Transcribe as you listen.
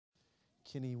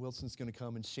Kenny Wilson's going to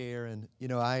come and share. And,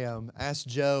 I asked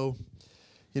Joe,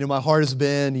 my heart has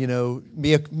been,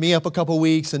 me up a couple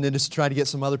weeks and then just try to get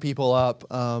some other people up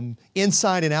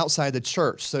inside and outside the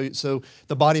church. So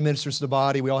the body ministers to the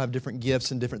body. We all have different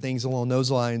gifts and different things along those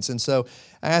lines. And so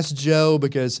I asked Joe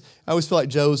because I always feel like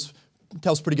Joe's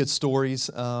tells pretty good stories,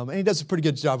 and he does a pretty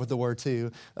good job with the word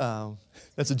too.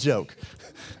 That's a joke.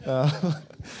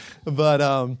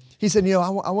 But he said, I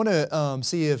want to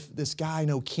see if this guy,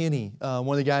 Kenny, one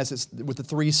of the guys that's with the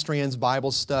Three Strands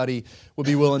Bible Study, would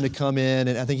be willing to come in,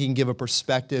 and I think he can give a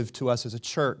perspective to us as a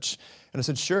church. And I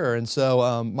said, sure. And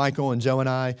so Michael and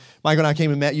I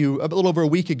came and met you a little over a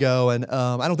week ago, and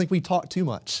I don't think we talked too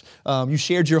much. You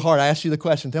shared your heart. I asked you the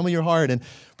question, tell me your heart, and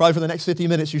probably for the next 50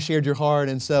 minutes you shared your heart.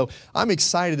 And so I'm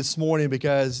excited this morning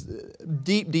because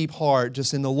deep heart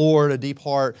just in the Lord, a deep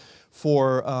heart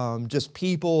for just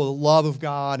people, the love of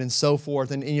God and so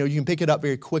forth. And you can pick it up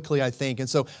very quickly, I think. And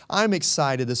so I'm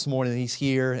excited this morning that he's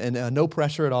here, and no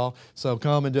pressure at all. So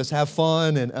come and just have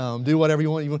fun and do whatever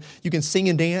you want. You can sing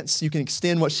and dance. You can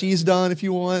extend what she's done if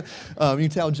you want. You can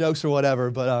tell jokes or whatever.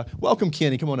 But welcome,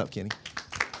 Kenny. Come on up, Kenny.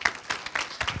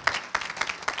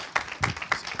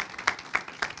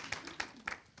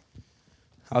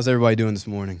 How's everybody doing this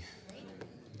morning?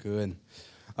 Good.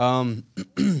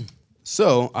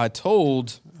 So I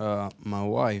told my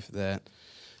wife that,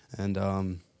 and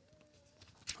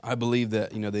I believe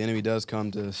that the enemy does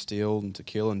come to steal and to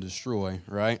kill and destroy,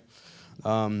 right?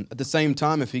 At the same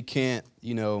time, if he can't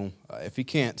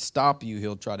stop you,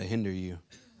 he'll try to hinder you,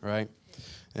 right?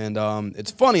 And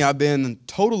it's funny, I've been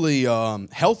totally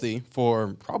healthy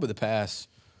for probably the past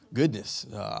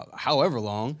however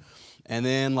long. And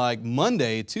then like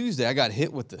Monday, Tuesday, I got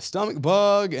hit with the stomach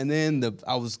bug, and then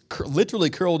I was literally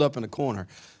curled up in a corner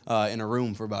in a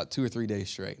room for about 2 or 3 days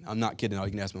straight. I'm not kidding. You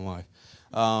can ask my wife.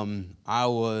 I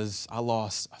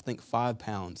lost, I think, 5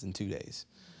 pounds in 2 days.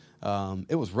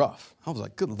 It was rough. I was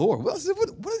like, good Lord, what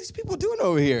are these people doing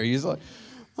over here?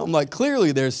 I'm like,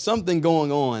 clearly there's something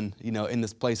going on, in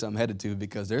this place I'm headed to,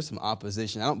 because there's some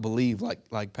opposition. I don't believe,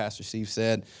 like Pastor Steve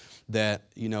said, that,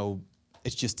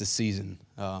 it's just a season.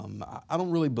 I don't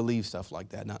really believe stuff like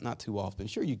that, not too often.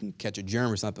 Sure, you can catch a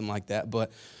germ or something like that,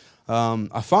 but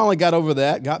I finally got over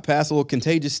that, got past a little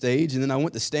contagious stage, and then I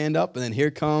went to stand up, and then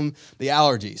here come the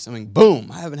allergies. I mean,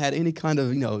 boom! I haven't had any kind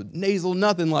of nasal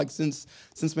nothing since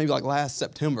maybe last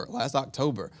October.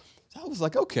 So I was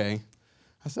like, okay.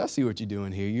 I said, I see what you're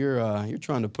doing here. You're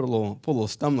trying to put a little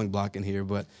stumbling block in here,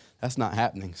 but that's not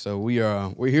happening. So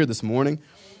we're here this morning.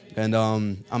 And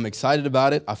I'm excited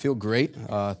about it. I feel great.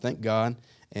 Thank God.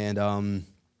 And I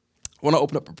want to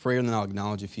open up a prayer, and then I'll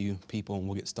acknowledge a few people, and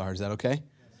we'll get started. Is that okay?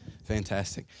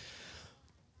 Fantastic.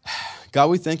 God,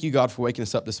 we thank you, God, for waking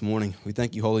us up this morning. We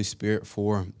thank you, Holy Spirit,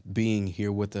 for being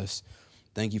here with us.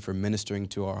 Thank you for ministering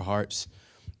to our hearts.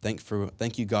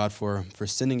 Thank you, God, for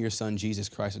sending your Son, Jesus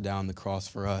Christ, down the cross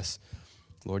for us.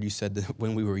 Lord, you said that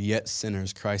when we were yet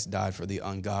sinners, Christ died for the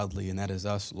ungodly, and that is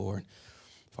us, Lord.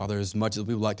 Father, as much as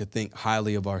we would like to think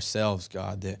highly of ourselves,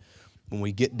 God, that when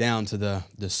we get down to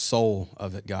the soul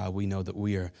of it, God, we know that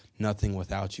we are nothing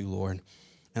without you, Lord.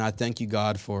 And I thank you,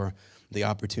 God, for the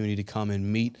opportunity to come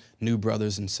and meet new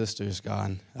brothers and sisters,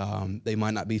 God. They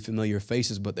might not be familiar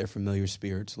faces, but they're familiar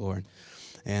spirits, Lord.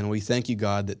 And we thank you,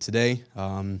 God, that today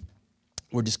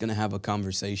we're just going to have a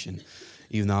conversation,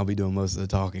 even though I'll be doing most of the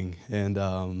talking. And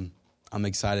I'm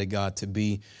excited, God, to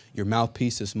be your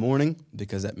mouthpiece this morning,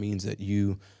 because that means that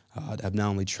you have not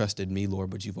only trusted me, Lord,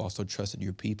 but you've also trusted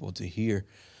your people to hear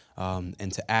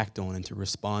and to act on and to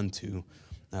respond to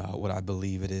what I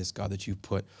believe it is, God, that you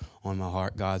put on my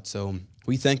heart, God. So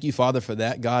we thank you, Father, for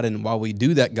that, God. And while we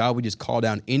do that, God, we just call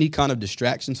down any kind of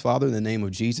distractions, Father, in the name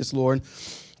of Jesus, Lord.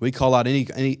 We call out any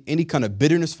kind of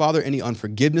bitterness, Father, any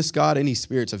unforgiveness, God, any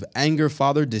spirits of anger,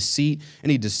 Father, deceit,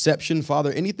 any deception,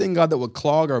 Father, anything, God, that would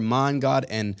clog our mind, God,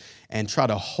 and try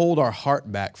to hold our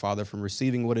heart back, Father, from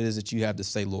receiving what it is that you have to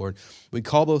say, Lord. We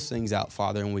call those things out,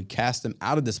 Father, and we cast them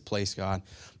out of this place, God,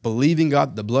 believing,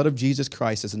 God, the blood of Jesus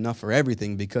Christ is enough for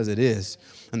everything, because it is.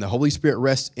 And the Holy Spirit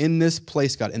rests in this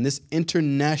place, God, in this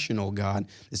international, God,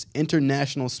 this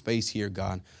international space here,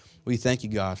 God. We thank you,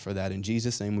 God, for that. In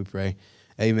Jesus' name we pray.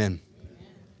 Amen.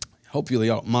 Hopefully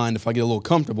y'all don't mind if I get a little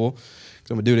comfortable,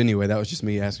 because I'm going to do it anyway. That was just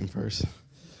me asking first.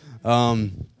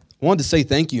 Wanted to say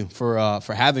thank you for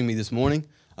having me this morning.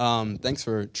 Thanks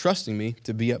for trusting me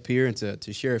to be up here and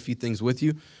to share a few things with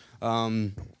you. I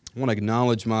want to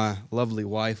acknowledge my lovely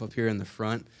wife up here in the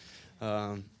front,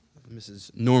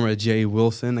 Mrs. Norma J.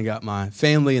 Wilson. I got my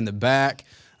family in the back,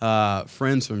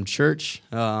 friends from church,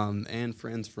 and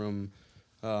friends from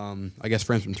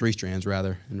friends from Three Strands,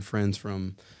 rather, and friends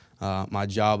from my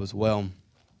job as well.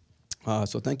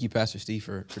 So thank you, Pastor Steve,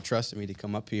 for trusting me to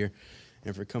come up here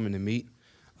and for coming to meet.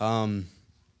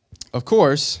 Of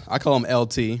course, I call him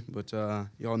LT, but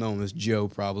y'all know him as Joe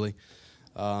probably.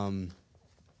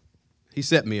 He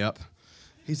set me up.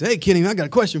 He said, "Hey, Kenny, I got a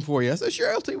question for you." I said,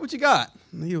 "Sure, LT, what you got?"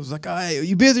 And he was like, "Hey, are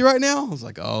you busy right now?" I was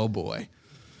like, "Oh, boy."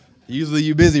 Usually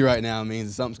you busy right now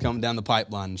means something's coming down the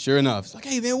pipeline. And sure enough, it's like,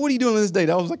 "Hey, man, what are you doing on this date?"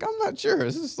 I was like, "I'm not sure.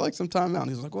 This is like some time out."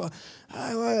 And he was like, "Well,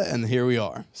 and here we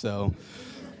are." So,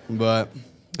 but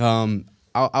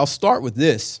I'll start with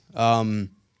this.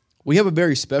 We have a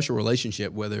very special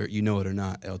relationship, whether you know it or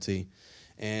not, LT.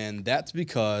 And that's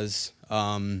because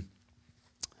in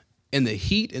the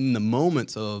heat and the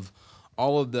moments of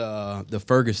all of the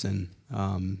Ferguson,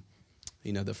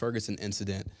 the Ferguson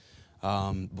incident,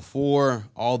 before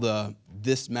all the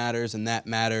this matters and that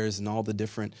matters and all the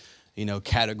different,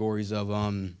 categories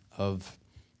of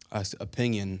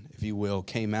opinion, if you will,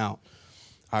 came out.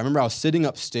 I remember I was sitting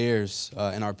upstairs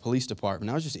in our police department.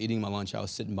 I was just eating my lunch. I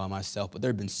was sitting by myself, but there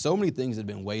had been so many things that had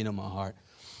been weighing on my heart.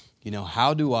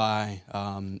 How do I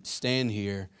stand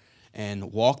here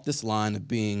and walk this line of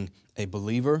being a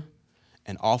believer,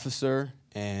 an officer,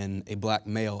 and a black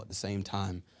male at the same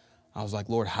time? I was like,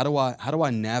 Lord, how do I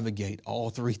navigate all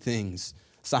three things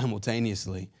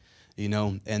simultaneously?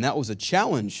 And that was a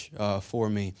challenge for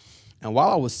me. And while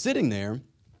I was sitting there,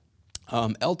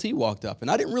 LT walked up,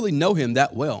 and I didn't really know him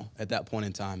that well at that point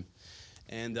in time.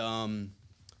 And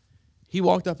he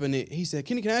walked up and he said,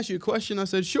 "Kenny, can I ask you a question?" I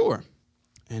said, "Sure."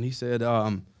 And he said,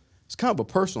 "It's kind of a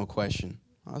personal question."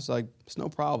 I was like, "It's no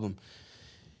problem."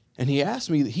 And he asked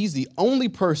me, he's the only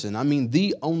person,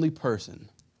 the only person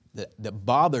that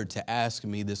bothered to ask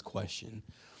me this question.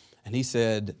 And he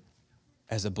said,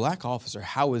 "As a black officer,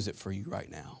 how is it for you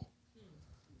right now?"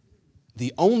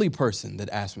 The only person that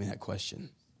asked me that question.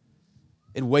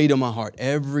 It weighed on my heart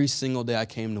every single day I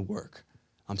came to work.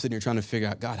 I'm sitting here trying to figure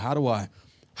out, God, how do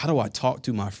I talk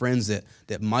to my friends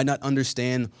that might not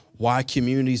understand why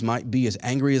communities might be as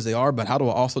angry as they are, but how do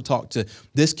I also talk to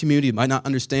this community that might not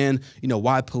understand,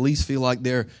 why police feel like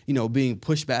they're, being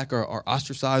pushed back or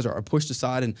ostracized or pushed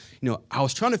aside. And, I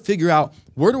was trying to figure out,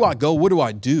 where do I go? What do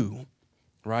I do?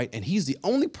 Right? And he's the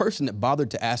only person that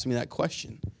bothered to ask me that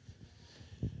question.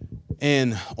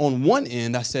 And on one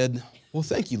end, I said, "Well,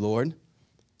 thank you, Lord."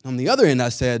 On the other end, I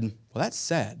said, "Well, that's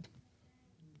sad."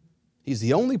 He's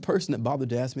the only person that bothered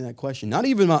to ask me that question. Not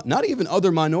even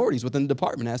other minorities within the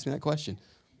department asked me that question.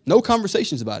 No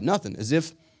conversations about it, nothing, as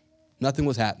if nothing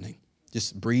was happening.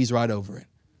 Just breeze right over it,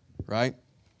 right?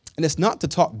 And it's not to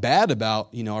talk bad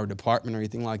about, our department or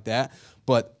anything like that,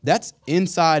 but that's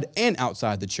inside and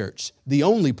outside the church. The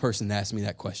only person that asked me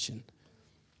that question.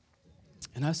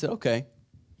 And I said, okay.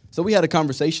 So we had a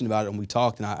conversation about it, and we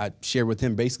talked, and I shared with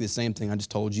him basically the same thing I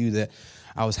just told you, that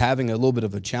I was having a little bit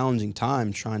of a challenging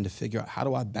time trying to figure out, how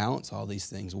do I balance all these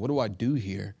things? What do I do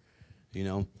here?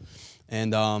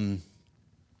 And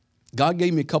God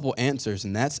gave me a couple answers,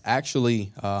 and that's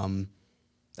actually what I'm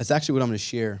going to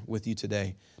share with you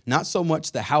today. Not so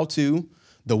much the how-to,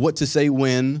 the what to say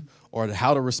when, or the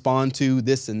how to respond to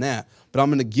this and that, but I'm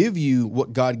going to give you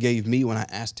what God gave me when I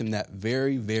asked him that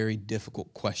very, very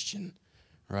difficult question.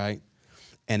 Right?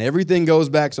 And everything goes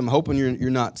back, so I'm hoping you're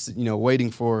not, waiting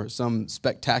for some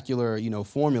spectacular,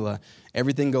 formula.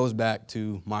 Everything goes back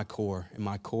to my core, and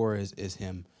my core is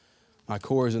him. My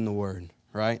core is in the Word,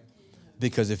 right?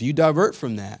 Because if you divert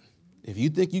from that, if you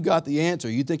think you got the answer,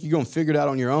 you think you're going to figure it out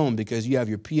on your own because you have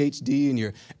your PhD and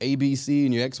your ABC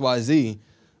and your XYZ,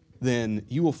 then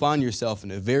you will find yourself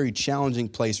in a very challenging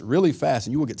place really fast,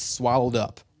 and you will get swallowed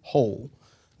up whole.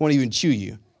 Won't even chew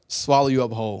you, swallow you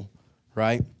up whole.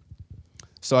 Right?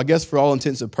 So I guess for all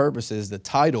intents and purposes, the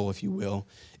title, if you will,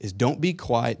 is Don't Be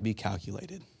Quiet, Be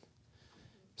Calculated.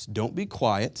 So don't be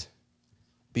quiet,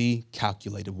 be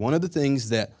calculated. One of the things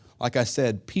that, like I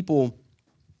said, people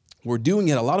were doing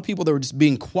it, a lot of people that were just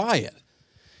being quiet.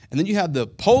 And then you have the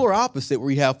polar opposite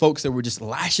where you have folks that were just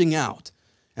lashing out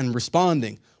and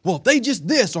responding. Well, if they just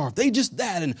this or if they just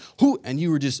that and you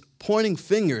were just pointing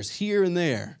fingers here and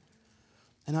there.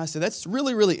 And I said, that's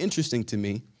really, really interesting to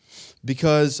me.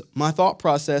 Because my thought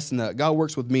process, and God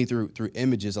works with me through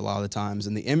images a lot of the times,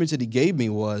 and the image that he gave me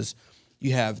was,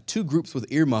 you have two groups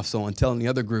with earmuffs on telling the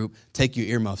other group, take your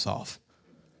earmuffs off.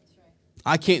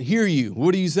 I can't hear you.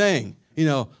 What are you saying?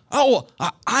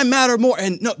 I matter more,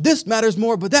 and no, this matters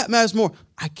more, but that matters more.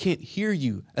 I can't hear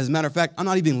you. As a matter of fact, I'm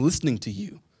not even listening to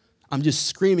you. I'm just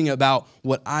screaming about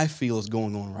what I feel is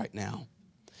going on right now.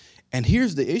 And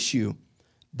here's the issue.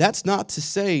 That's not to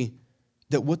say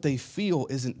that what they feel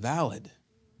isn't valid.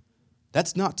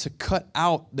 That's not to cut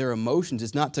out their emotions.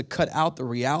 It's not to cut out the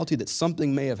reality that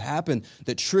something may have happened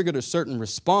that triggered a certain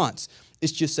response.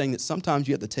 It's just saying that sometimes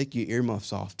you have to take your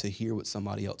earmuffs off to hear what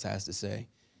somebody else has to say,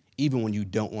 even when you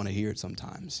don't want to hear it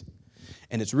sometimes.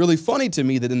 And it's really funny to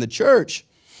me that in the church,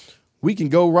 we can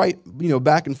go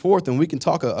back and forth, and we can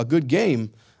talk a good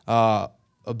game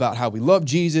about how we love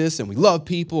Jesus and we love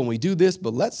people and we do this,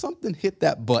 but let something hit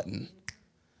that button.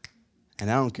 And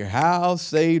I don't care how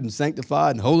saved and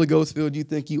sanctified and Holy Ghost filled you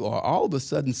think you are, all of a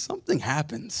sudden something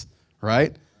happens,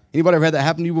 right? Anybody ever had that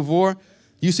happen to you before?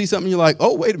 You see something, you're like,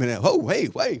 oh, wait a minute. Oh,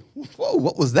 wait, whoa,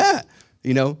 what was that?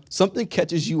 Something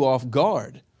catches you off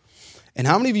guard. And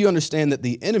how many of you understand that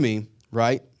the enemy,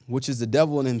 right, which is the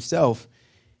devil in himself,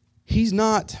 he's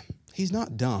not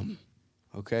dumb,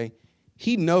 okay?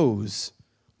 He knows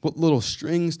what little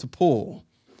strings to pull.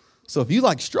 So if you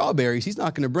like strawberries, he's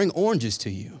not going to bring oranges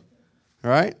to you. All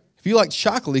right? If you like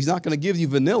chocolate, he's not going to give you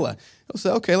vanilla. He'll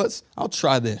say, okay, I'll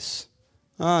try this.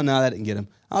 Oh, no, that didn't get him.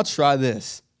 I'll try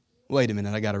this. Wait a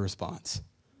minute, I got a response.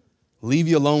 Leave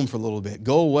you alone for a little bit.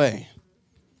 Go away.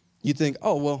 You think,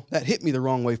 oh, well, that hit me the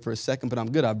wrong way for a second, but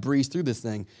I'm good. I breezed through this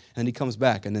thing. And he comes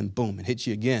back, and then boom, it hits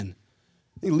you again.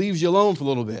 He leaves you alone for a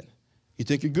little bit. You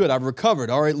think you're good. I've recovered.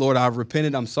 All right, Lord, I've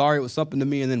repented. I'm sorry. It was something to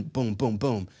me. And then boom, boom,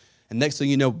 boom. And next thing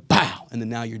you know, pow, and then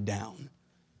now you're down.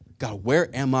 God, where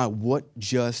am I? What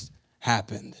just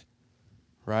happened?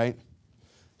 Right?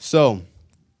 So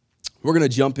we're going to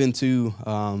jump into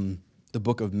the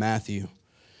book of Matthew.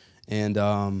 And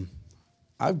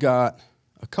I've got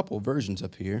a couple of versions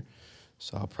up here,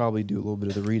 so I'll probably do a little bit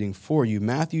of the reading for you.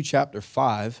 Matthew chapter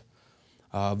 5,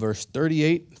 verse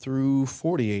 38 through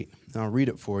 48. And I'll read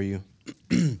it for you.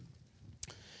 It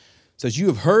says, you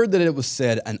have heard that it was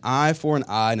said, an eye for an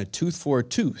eye and a tooth for a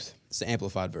tooth. It's the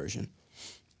Amplified version.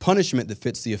 Punishment that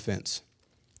fits the offense.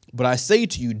 But I say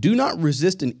to you, do not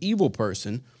resist an evil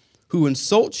person who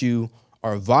insults you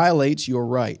or violates your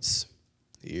rights.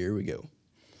 Here we go.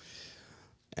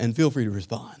 And feel free to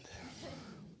respond.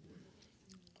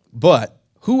 But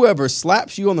whoever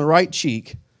slaps you on the right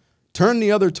cheek, turn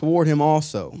the other toward him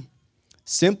also.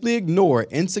 Simply ignore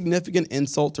insignificant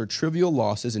insults or trivial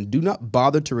losses and do not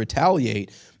bother to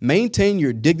retaliate. Maintain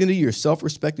your dignity, your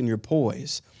self-respect, and your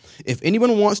poise. If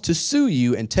anyone wants to sue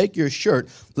you and take your shirt,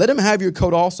 let him have your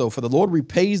coat also, for the Lord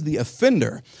repays the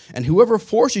offender. And whoever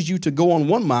forces you to go on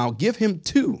 1 mile, give him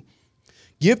 2.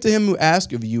 Give to him who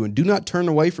asks of you, and do not turn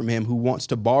away from him who wants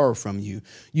to borrow from you.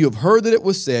 You have heard that it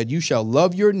was said, you shall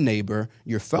love your neighbor,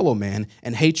 your fellow man,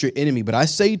 and hate your enemy. But I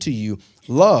say to you,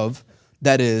 love,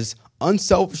 that is,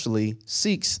 unselfishly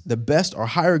seeks the best or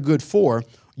higher good for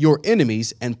your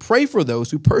enemies, and pray for those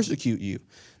who persecute you.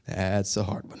 That's a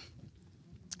hard one.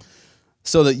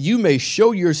 So that you may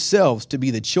show yourselves to be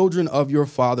the children of your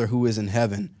Father who is in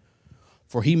heaven.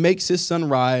 For he makes his sun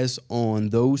rise on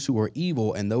those who are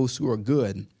evil and those who are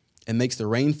good, and makes the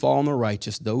rain fall on the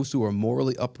righteous, those who are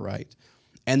morally upright,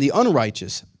 and the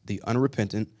unrighteous, the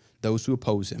unrepentant, those who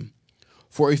oppose him.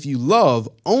 For if you love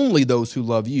only those who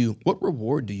love you, what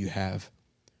reward do you have?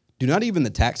 Do not even the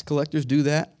tax collectors do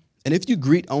that? And if you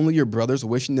greet only your brothers,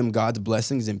 wishing them God's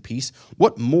blessings and peace,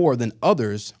 what more than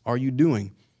others are you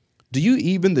doing? Do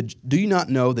you not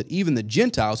know that even the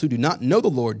Gentiles who do not know the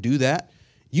Lord do that?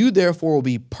 You therefore will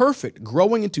be perfect,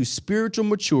 growing into spiritual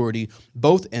maturity,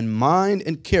 both in mind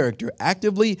and character,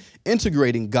 actively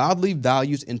integrating godly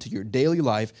values into your daily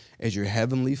life as your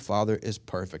heavenly Father is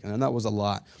perfect. And that was a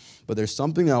lot, but there's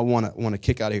something I want to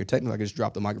kick out of here. Technically, I could just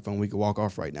drop the microphone. We could walk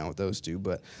off right now with those two,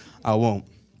 but I won't.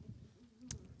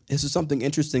 This is something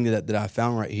interesting that I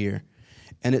found right here,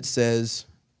 and it says,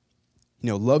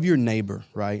 love your neighbor,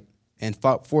 right? And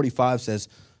 45 says,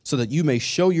 so that you may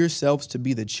show yourselves to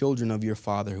be the children of your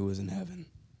Father who is in heaven.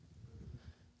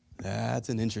 That's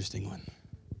an interesting one.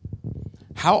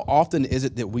 How often is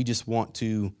it that we just want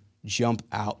to jump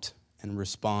out and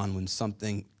respond when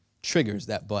something triggers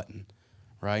that button,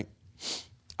 right?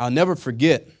 I'll never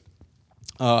forget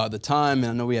the time,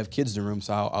 and I know we have kids in the room,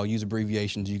 so I'll use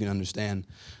abbreviations you can understand.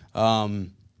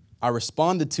 I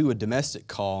responded to a domestic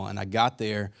call, and I got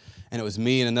there, and it was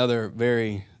me and another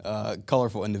very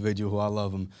colorful individual who I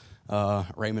love him,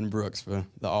 Raymond Brooks, for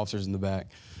the officers in the back.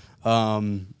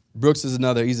 Brooks is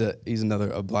he's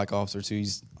another black officer too.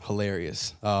 He's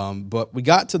hilarious. But we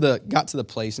got to the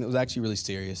place, and it was actually really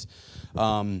serious.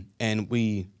 And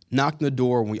we knocked on the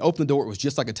door. When we opened the door, it was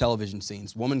just like a television scene.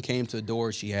 This woman came to the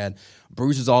door. She had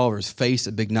bruises all over her face,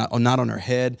 a big knot on her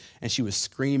head, and she was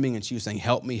screaming, and she was saying,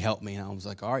 help me, help me. And I was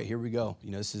like, all right, here we go.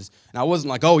 And I wasn't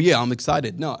like, oh, yeah, I'm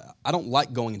excited. No, I don't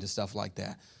like going into stuff like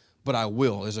that. but I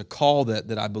will. There's a call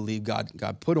that I believe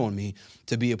God put on me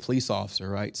to be a police officer,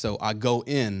 right? So I go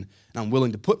in, and I'm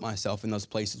willing to put myself in those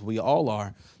places. We all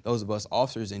are, those of us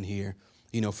officers in here,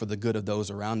 for the good of those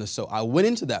around us. So I went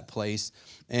into that place,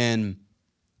 and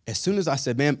as soon as I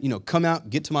said, "Ma'am, come out,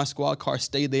 get to my squad car,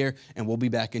 stay there, and we'll be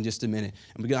back in just a minute."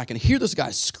 And I can hear this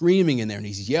guy screaming in there, and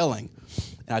he's yelling.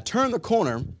 And I turned the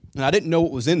corner, and I didn't know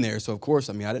what was in there. So, of course,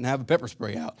 I didn't have a pepper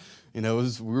spray out. We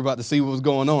were about to see what was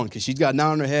going on because she's got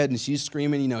 9 on her head, and she's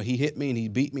screaming, he hit me, and he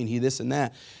beat me, and he this and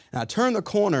that. And I turned the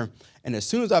corner, and as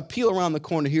soon as I peel around the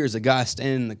corner, here's a guy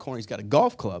standing in the corner. He's got a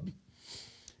golf club.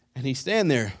 And he's standing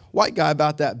there, white guy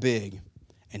about that big,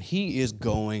 and he is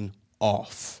going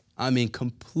off.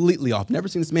 Completely off. Never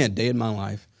seen this man a day in my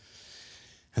life.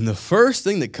 And the first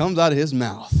thing that comes out of his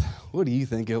mouth, what do you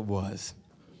think it was?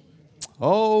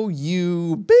 "Oh,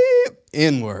 you beep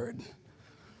N-word.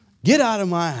 Get out of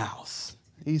my house."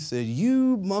 He said,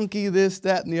 "You monkey this,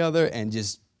 that, and the other," and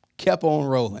just kept on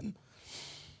rolling,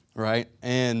 right?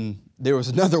 And there was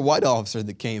another white officer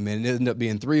that came in, and it ended up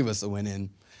being 3 of us that went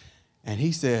in. And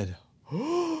he said,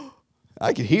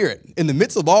 I could hear it. In the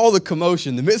midst of all the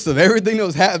commotion, in the midst of everything that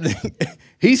was happening,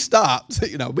 he stopped.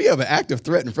 We have an active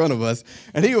threat in front of us.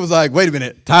 And he was like, "Wait a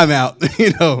minute, time out.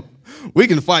 We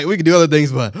can fight. We can do other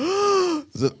things, but..."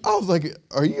 So I was like,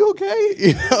 "Are you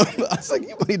okay?" I was like,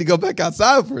 "You need to go back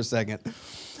outside for a second."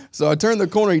 So I turned the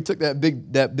corner. He took that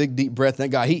big deep breath. That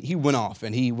guy, he went off.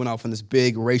 And he went off on this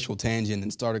big racial tangent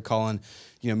and started calling,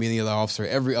 me and the other officer,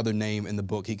 every other name in the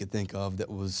book he could think of that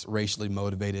was racially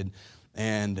motivated.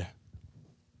 And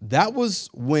that was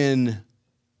when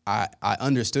I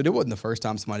understood. It wasn't the first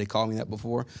time somebody called me that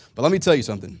before. But let me tell you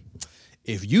something.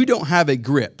 If you don't have a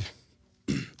grip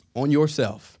on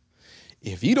yourself,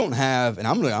 if you don't have, and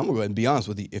I'm gonna go ahead and be honest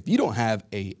with you, if you don't have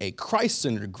a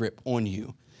Christ-centered grip on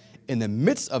you in the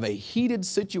midst of a heated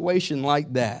situation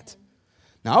like that,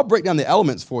 now I'll break down the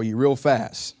elements for you real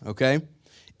fast, okay?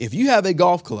 If you have a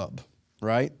golf club,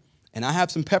 right, and I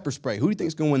have some pepper spray, who do you think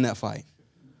is going to win that fight?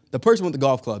 The person with the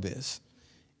golf club is.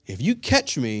 If you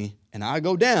catch me and I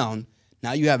go down,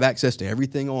 now you have access to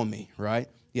everything on me, right?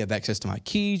 You have access to my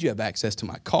keys, you have access to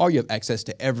my car, you have access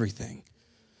to everything.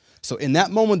 So in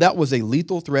that moment, that was a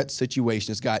lethal threat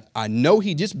situation. This guy, I know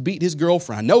he just beat his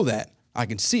girlfriend. I know that. I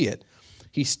can see it.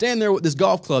 He's standing there with this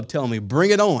golf club telling me, "Bring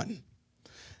it on."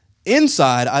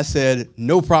 Inside, I said,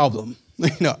 "No problem.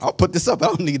 I'll put this up. I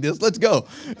don't need this. Let's go."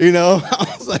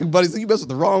 I was like, "Buddy, so you messed with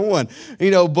the wrong one."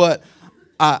 But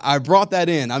I brought that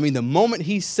in. The moment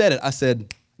he said it, I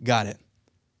said, "Got it.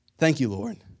 Thank you,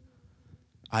 Lord."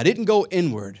 I didn't go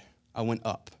inward. I went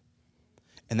up.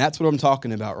 And that's what I'm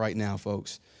talking about right now,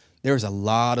 folks. There's a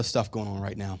lot of stuff going on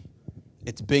right now.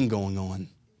 It's been going on.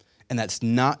 And that's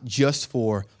not just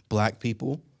for black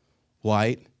people,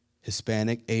 white,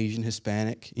 Hispanic, Asian,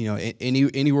 Hispanic,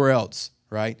 anywhere else,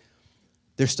 right?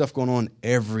 There's stuff going on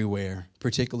everywhere,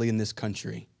 particularly in this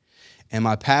country. And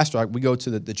my pastor, we go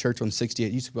to the church on 68.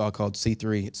 It used to be called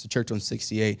C3. It's the church on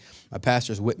 68. My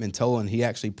pastor is Whitman Tolan. He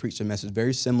actually preached a message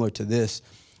very similar to this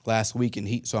last week.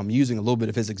 And so I'm using a little bit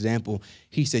of his example.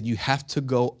 He said, you have to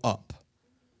go up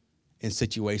in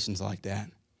situations like that.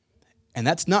 And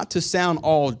that's not to sound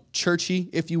all churchy,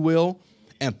 if you will,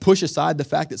 and push aside the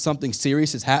fact that something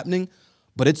serious is happening,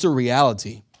 but it's a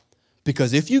reality.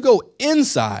 Because if you go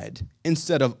inside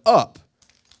instead of up,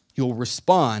 you'll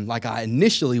respond like I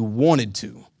initially wanted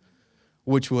to,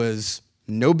 which was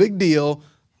no big deal.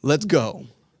 Let's go,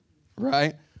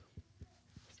 right?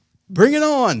 Bring it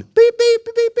on. Beep, beep,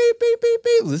 beep, beep, beep, beep, beep,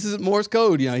 beep. This isn't Morse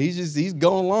code. He's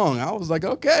going along. I was like,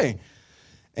 okay.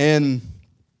 And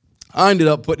I ended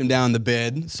up putting him down in the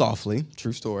bed softly.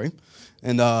 True story.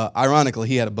 And ironically,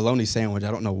 he had a bologna sandwich.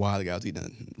 I don't know why the guy was eating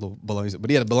a little bologna, but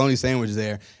he had a bologna sandwich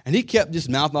there. And he kept just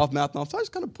mouthing off. So I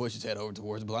just kind of pushed his head over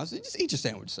towards the bologna. I said, just eat your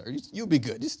sandwich, sir. You'll be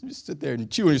good. Just sit there and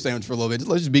chew on your sandwich for a little bit.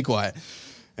 Let's just be quiet.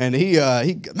 And he,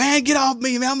 man, get off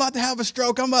me, man. I'm about to have a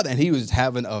stroke. And he was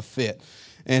having a fit.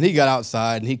 And he got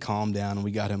outside and he calmed down and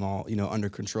we got him all, under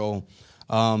control.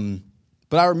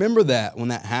 But I remember that when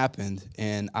that happened,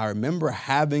 and I remember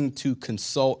having to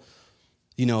consult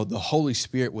the Holy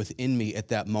Spirit within me at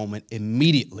that moment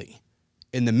immediately,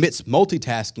 in the midst,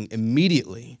 multitasking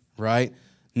immediately, right?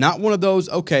 Not one of those,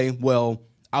 okay, well,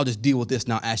 I'll just deal with this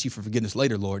and I'll ask you for forgiveness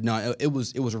later, Lord. No, it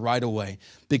was right away.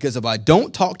 Because if I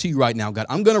don't talk to you right now, God,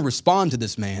 I'm going to respond to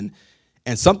this man,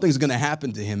 and something's going to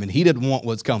happen to him, and he didn't want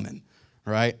what's coming,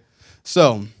 right?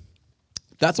 So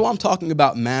that's why I'm talking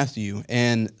about Matthew.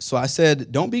 And so I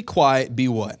said, don't be quiet, be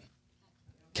what?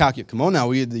 Calculate. Come on now,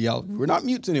 we're not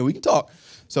mutes in here. We can talk.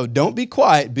 So don't be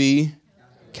quiet, be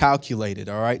calculated,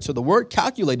 all right? So the word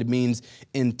calculated means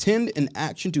intend an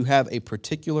action to have a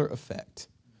particular effect,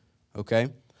 okay?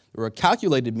 The word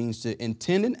calculated means to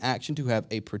intend an action to have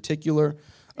a particular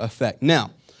effect.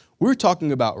 Now, we were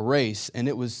talking about race, and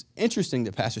it was interesting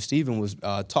that Pastor Stephen was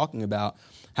talking about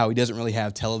how he doesn't really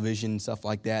have television and stuff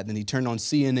like that. And then he turned on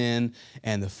CNN,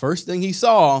 and the first thing he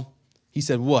saw, he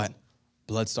said, what?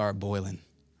 Blood started boiling,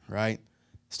 right?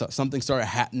 Something started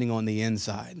happening on the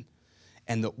inside.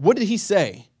 And what did he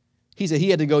say? He said he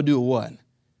had to go do what?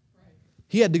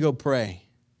 He had to go pray,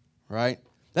 right?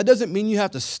 That doesn't mean you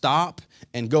have to stop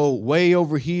and go way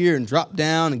over here and drop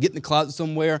down and get in the closet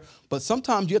somewhere. But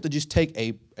sometimes you have to just take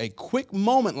a quick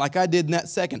moment like I did in that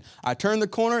second. I turned the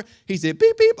corner. He said,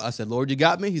 beep, beep. I said, Lord, you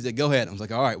got me? He said, go ahead. I was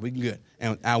like, all right, we can good.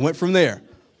 And I went from there.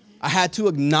 I had to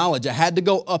acknowledge. I had to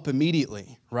go up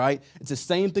immediately, right? It's the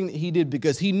same thing that he did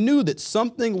because he knew that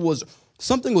something was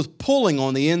pulling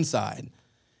on the inside.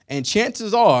 And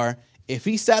chances are, if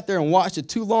he sat there and watched it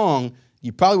too long,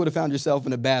 you probably would have found yourself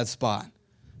in a bad spot.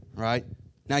 Right?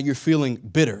 Now you're feeling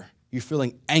bitter. You're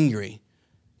feeling angry.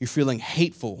 You're feeling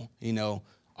hateful,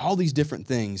 all these different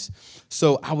things.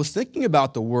 So I was thinking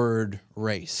about the word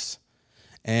race.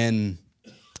 And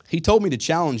he told me to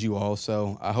challenge you all,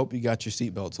 so I hope you got your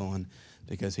seatbelts on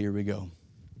because here we go.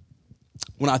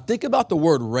 When I think about the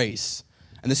word race,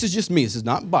 and this is just me. This is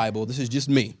not Bible. This is just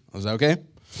me. Is that okay?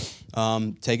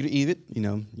 Take it or eat it. You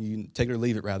can take it or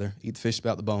leave it, rather. Eat the fish,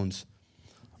 spout the bones.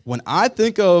 When I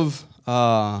think of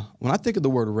the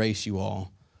word race, you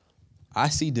all, I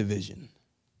see division.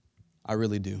 I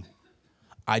really do.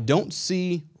 I don't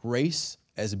see race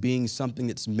as being something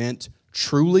that's meant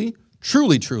truly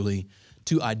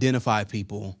to identify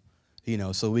people,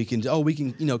 so we can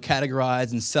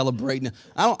categorize and celebrate.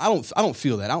 I don't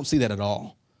feel that. I don't see that at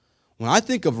all. When I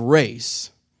think of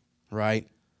race, right,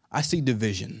 I see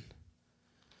division.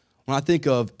 When I think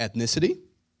of ethnicity,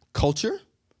 culture,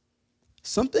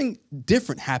 something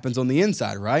different happens on the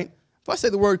inside, right? If I say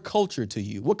the word culture to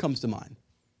you, what comes to mind?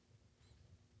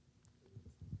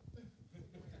 The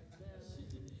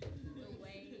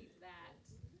way that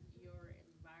your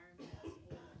environment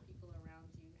or people around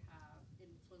you have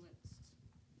influenced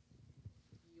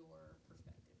your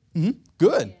perspective.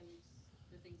 Good. And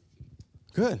the things that you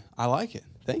do. Good. I like it.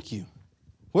 Thank you.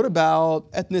 What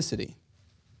about ethnicity?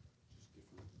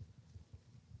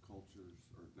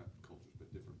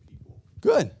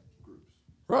 Good. Groups.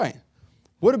 Right.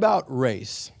 What about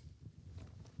race?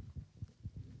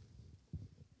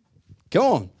 Come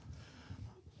on.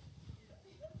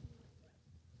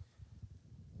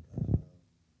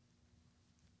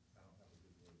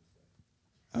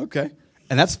 Okay.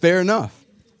 And that's fair enough.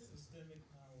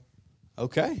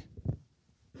 Okay.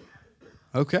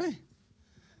 Okay.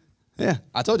 Yeah,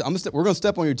 I told you, we're going to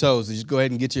step on your toes. So just go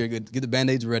ahead and get the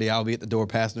Band-Aids ready. I'll be at the door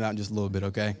passing them out in just a little bit,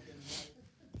 okay?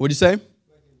 What'd you say?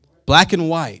 Black and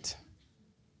white.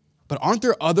 But aren't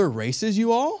there other races,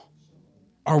 you all?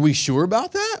 Are we sure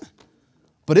about that?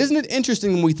 But isn't it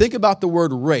interesting when we think about the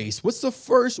word race? What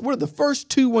are the first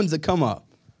two ones that come up?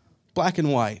 Black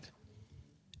and white.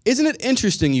 Isn't it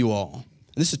interesting, you all?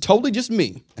 And this is totally just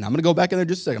me, and I'm going to go back in there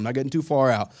just a second. I'm not getting too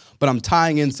far out, but I'm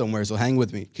tying in somewhere, so hang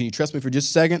with me. Can you trust me for just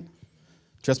a second?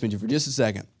 Trust me for just a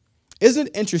second. Isn't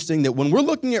it interesting that when we're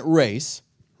looking at race,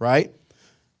 right,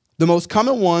 the most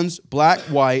common ones, black,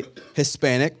 white,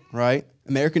 Hispanic, right,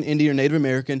 American Indian or Native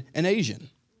American, and Asian,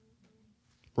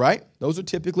 right? Those are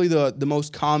typically the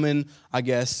most common, I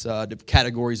guess,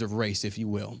 categories of race, if you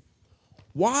will.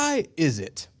 Why is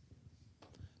it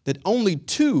that only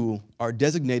two are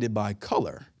designated by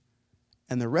color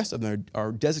and the rest of them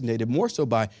are designated more so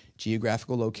by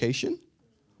geographical location,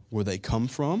 where they come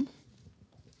from,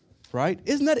 right?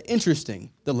 Isn't that interesting,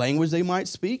 the language they might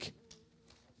speak?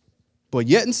 But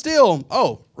yet and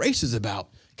still, race is about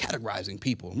categorizing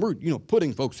people. And we're,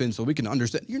 putting folks in so we can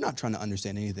understand. You're not trying to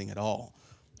understand anything at all.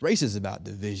 Race is about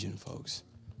division, folks.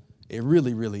 It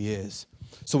really, really is.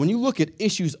 So when you look at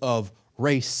issues of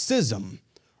racism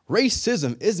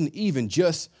isn't even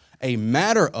just a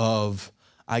matter of,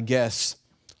 I guess,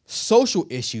 social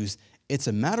issues. It's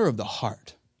a matter of the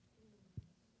heart.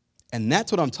 And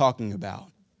that's what I'm talking about.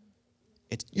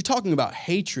 You're talking about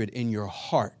hatred in your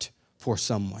heart for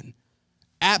someone,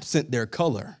 absent their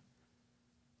color.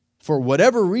 For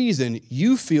whatever reason,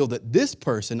 you feel that this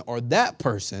person or that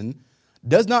person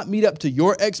does not meet up to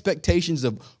your expectations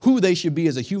of who they should be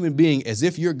as a human being, as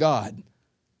if you're God.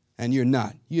 And you're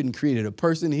not. You hadn't created a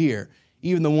person here.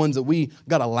 Even the ones that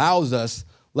God allows us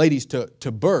ladies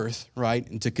to birth, right,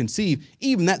 and to conceive,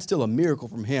 even that's still a miracle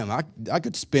from him. I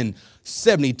could spend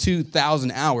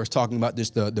 72,000 hours talking about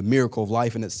just the miracle of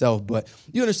life in itself, but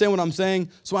you understand what I'm saying?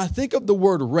 So when I think of the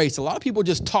word race, a lot of people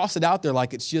just toss it out there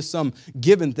like it's just some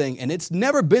given thing, and it's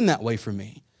never been that way for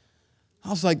me. I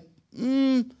was like,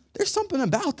 there's something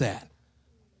about that.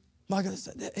 Like I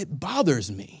said, it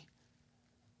bothers me.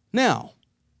 Now,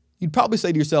 you'd probably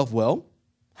say to yourself, well,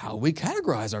 how do we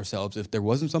categorize ourselves if there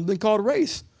wasn't something called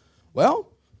race?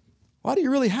 Well, why do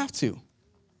you really have to?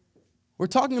 We're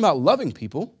talking about loving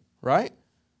people, right?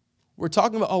 We're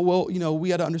talking about, we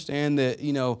got to understand that,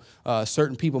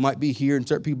 certain people might be here and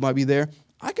certain people might be there.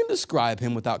 I can describe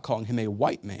him without calling him a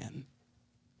white man.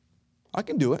 I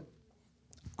can do it.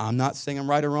 I'm not saying I'm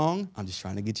right or wrong. I'm just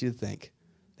trying to get you to think.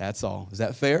 That's all. Is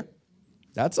that fair?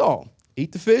 That's all.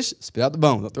 Eat the fish, spit out the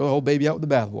bones. Don't throw the whole baby out with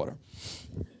the bathwater.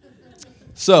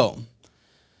 So,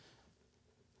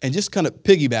 and just kind of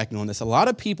piggybacking on this, a lot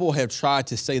of people have tried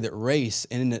to say that race,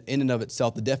 in and of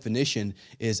itself, the definition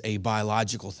is a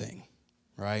biological thing,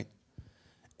 right?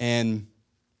 And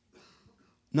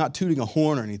not tooting a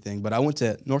horn or anything, but I went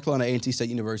to North Carolina A&T State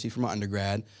University for my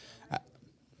undergrad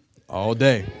all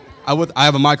day. I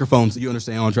have a microphone so you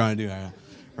understand what I'm trying to do,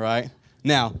 right?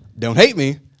 Now, don't hate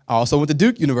me. I also went to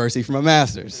Duke University for my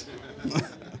master's.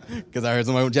 Because I heard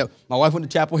somebody went to my wife went to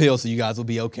Chapel Hill, so you guys will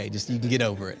be okay. Just you can get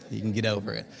over it. You can get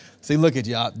over it. See, look at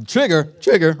y'all.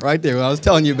 Trigger right there. What I was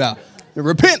telling you about.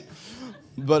 Repent.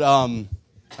 But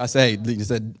I say, you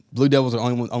said blue devils are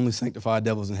only sanctified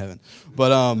devils in heaven.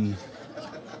 But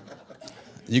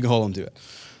you can hold on to it.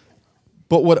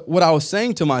 But what I was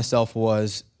saying to myself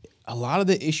was, a lot of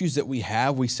the issues that we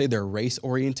have, we say they're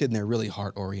race-oriented, and they're really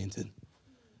heart-oriented.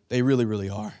 They really, really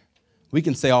are. We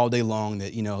can say all day long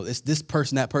that, it's this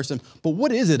person, that person, but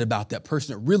what is it about that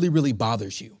person that really, really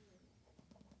bothers you?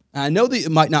 And I know that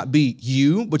it might not be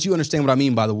you, but you understand what I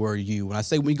mean by the word you. When I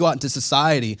say when we go out into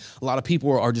society, a lot of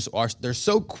people they're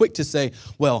so quick to say,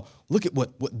 well, look at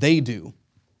what they do.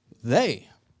 They.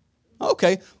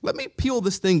 Okay, let me peel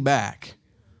this thing back,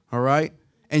 all right,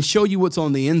 and show you what's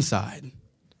on the inside.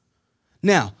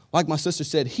 Now, like my sister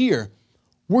said here,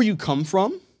 where you come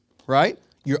from, right,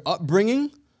 your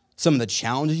upbringing, some of the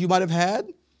challenges you might have had,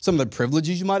 some of the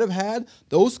privileges you might have had,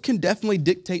 those can definitely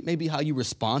dictate maybe how you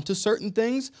respond to certain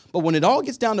things. But when it all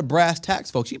gets down to brass tacks,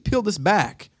 folks, you peel this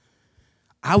back.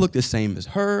 I look the same as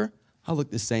her. I look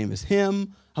the same as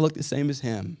him. I look the same as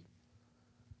him.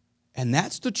 And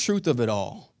that's the truth of it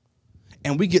all.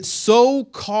 And we get so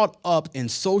caught up in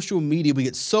social media. We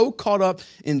get so caught up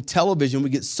in television.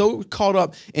 We get so caught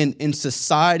up in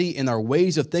society, in our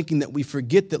ways of thinking that we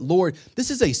forget that, Lord, this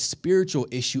is a spiritual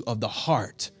issue of the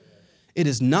heart. It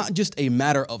is not just a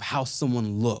matter of how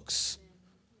someone looks.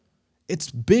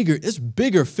 It's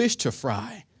bigger fish to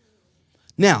fry.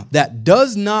 Now, that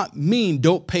does not mean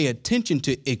don't pay attention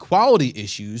to equality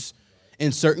issues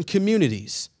in certain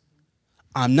communities.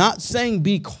 I'm not saying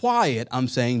be quiet. I'm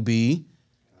saying be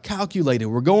calculated.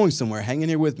 We're going somewhere. Hang in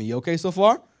here with me. You okay so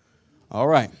far? All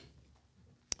right.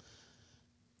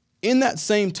 In that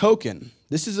same token,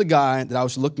 this is a guy that I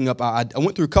was looking up. I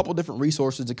went through a couple different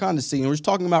resources to kind of see, and we're just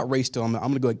talking about race still. I'm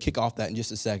going to go ahead and kick off that in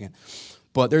just a second.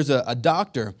 But there's a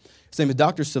doctor. His name is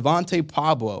Dr. Svante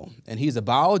Pablo, and he's a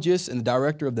biologist and the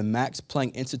director of the Max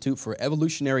Planck Institute for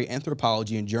Evolutionary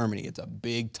Anthropology in Germany. It's a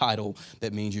big title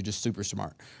that means you're just super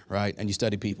smart, right? And you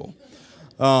study people.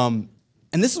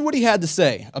 And this is what he had to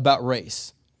say about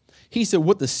race. He said,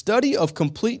 what the study of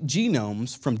complete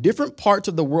genomes from different parts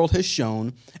of the world has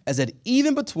shown is that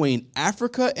even between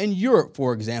Africa and Europe,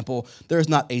 for example, there is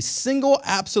not a single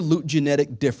absolute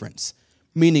genetic difference,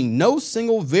 meaning no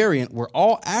single variant where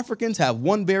all Africans have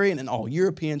one variant and all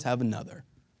Europeans have another.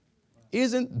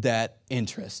 Isn't that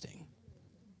interesting?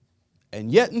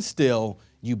 And yet and still,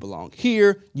 you belong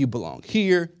here, you belong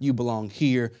here, you belong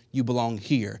here, you belong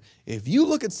here. If you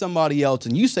look at somebody else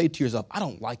and you say to yourself, I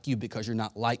don't like you because you're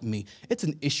not like me, it's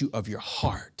an issue of your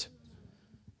heart.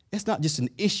 It's not just an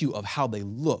issue of how they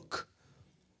look.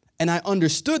 And I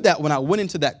understood that when I went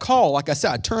into that call. Like I said,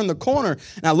 I turned the corner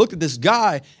and I looked at this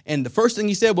guy, and the first thing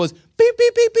he said was, beep,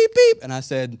 beep, beep, beep, beep. And I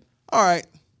said, all right,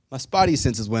 my spidey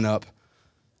senses went up.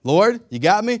 Lord, you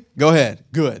got me? Go ahead.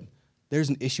 Good. There's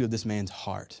an issue of this man's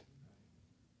heart.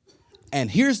 And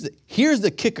here's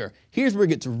the kicker. Here's where it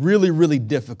gets really, really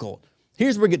difficult.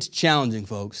 Here's where it gets challenging,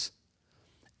 folks.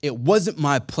 It wasn't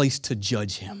my place to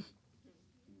judge him.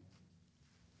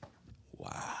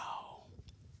 Wow.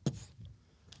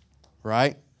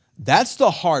 Right? That's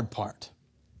the hard part.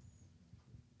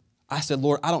 I said,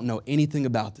 Lord, I don't know anything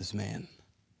about this man.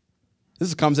 This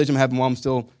is a conversation I'm having while I'm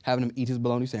still having him eat his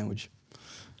bologna sandwich.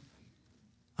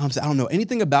 I don't know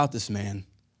anything about this man.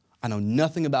 I know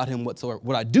nothing about him whatsoever.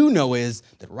 What I do know is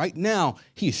that right now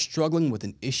he is struggling with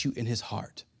an issue in his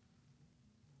heart.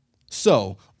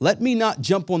 So let me not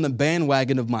jump on the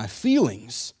bandwagon of my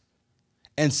feelings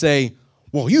and say,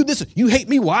 well, you hate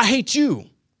me, well, I hate you.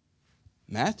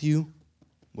 Matthew,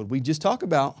 what we just talked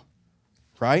about,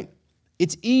 right?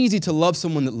 It's easy to love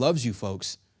someone that loves you,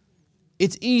 folks.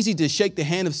 It's easy to shake the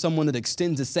hand of someone that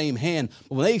extends the same hand,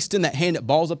 but when they extend that hand, it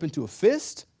balls up into a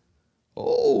fist.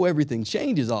 Oh, everything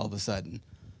changes all of a sudden.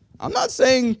 I'm not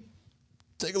saying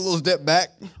take a little step back,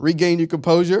 regain your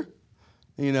composure,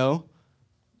 But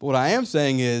what I am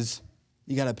saying is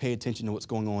you got to pay attention to what's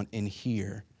going on in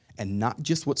here and not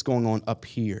just what's going on up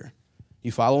here.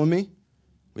 You following me?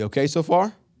 We okay so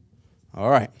far? All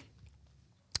right.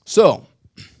 So,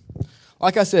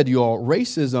 like I said, you all,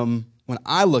 racism, when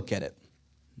I look at it,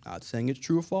 not saying it's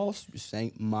true or false, just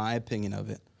saying my opinion of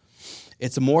it.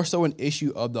 It's more so an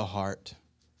issue of the heart.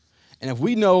 And if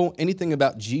we know anything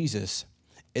about Jesus,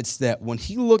 it's that when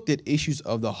he looked at issues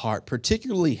of the heart,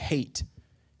 particularly hate,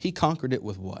 he conquered it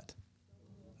with what?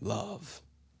 Love.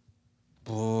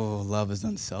 Oh, love is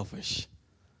unselfish.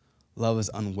 Love is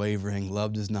unwavering.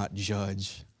 Love does not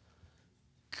judge.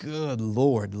 Good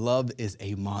Lord, love is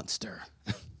a monster.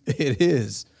 It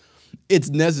is. It's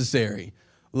necessary.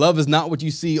 Love is not what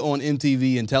you see on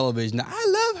MTV and television. I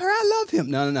love her, I love him.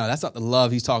 No. That's not the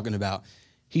love he's talking about.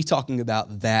 He's talking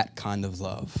about that kind of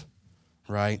love,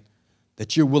 right?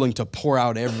 That you're willing to pour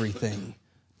out everything.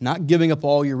 Not giving up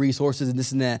all your resources and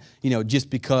this and that, just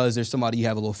because there's somebody you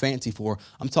have a little fancy for.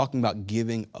 I'm talking about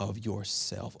giving of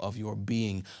yourself, of your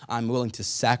being. I'm willing to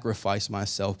sacrifice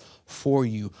myself for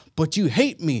you. But you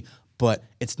hate me, but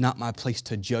it's not my place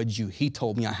to judge you. He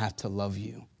told me I have to love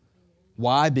you.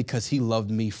 Why? Because he loved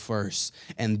me first.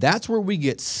 And that's where we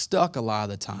get stuck a lot of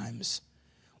the times.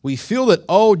 We feel that,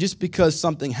 just because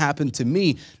something happened to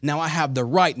me, now I have the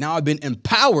right. Now I've been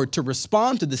empowered to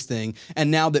respond to this thing.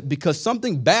 And now that because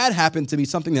something bad happened to me,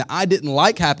 something that I didn't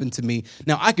like happened to me,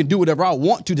 now I can do whatever I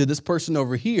want to this person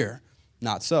over here.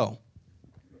 Not so.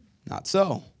 Not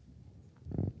so.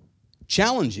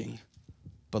 Challenging.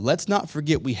 But let's not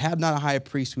forget, we have not a high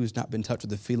priest who has not been touched with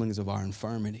the feelings of our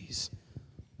infirmities.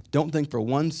 Don't think for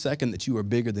 1 second that you are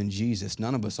bigger than Jesus.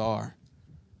 None of us are.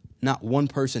 Not one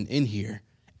person in here.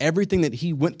 Everything that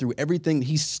he went through, everything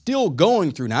he's still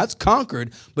going through. Now, it's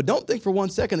conquered, but don't think for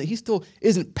 1 second that he still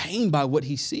isn't pained by what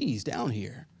he sees down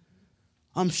here.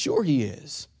 I'm sure he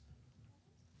is.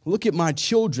 Look at my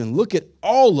children. Look at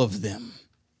all of them.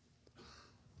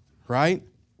 Right?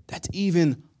 That's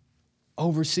even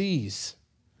overseas.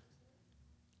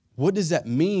 What does that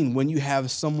mean when you have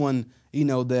someone,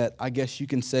 that I guess you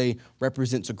can say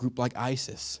represents a group like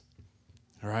ISIS?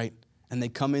 All right? And they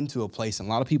come into a place, and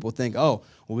a lot of people think,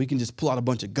 we can just pull out a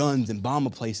bunch of guns and bomb a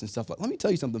place and stuff. Let me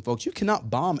tell you something, folks. You cannot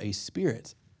bomb a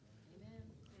spirit.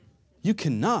 You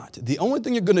cannot. The only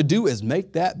thing you're going to do is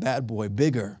make that bad boy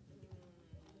bigger.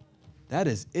 That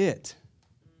is it.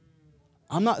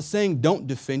 I'm not saying don't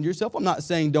defend yourself. I'm not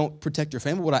saying don't protect your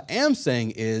family. What I am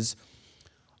saying is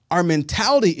our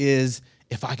mentality is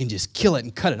if I can just kill it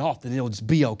and cut it off, then it'll just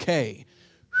be okay.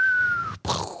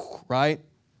 Right?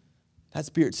 That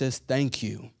spirit says, thank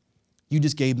you. You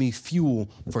just gave me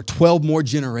fuel for 12 more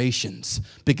generations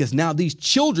because now these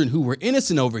children who were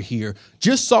innocent over here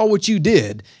just saw what you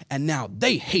did and now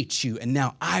they hate you. And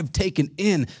now I've taken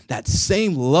in that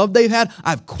same love they've had.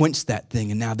 I've quenched that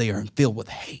thing and now they are filled with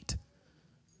hate.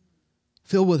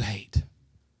 Filled with hate.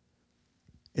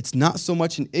 It's not so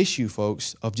much an issue,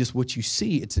 folks, of just what you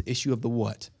see. It's an issue of the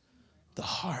what? The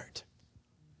heart.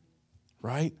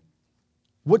 Right?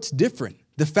 What's different?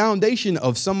 The foundation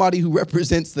of somebody who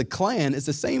represents the Klan is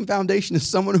the same foundation as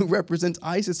someone who represents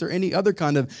ISIS or any other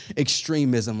kind of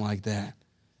extremism like that.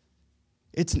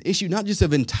 It's an issue not just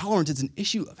of intolerance, it's an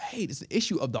issue of hate. It's an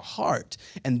issue of the heart.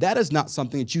 And that is not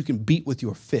something that you can beat with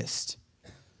your fist.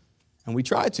 And we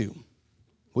try to.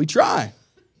 We try.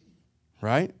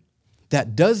 Right?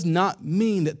 That does not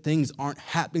mean that things aren't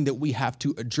happening that we have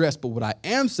to address. But what I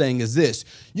am saying is this.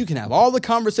 You can have all the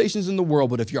conversations in the world,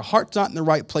 but if your heart's not in the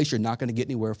right place, you're not going to get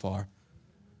anywhere far.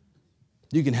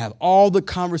 You can have all the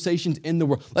conversations in the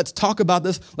world. Let's talk about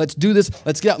this. Let's do this.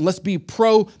 Let's get out and let's be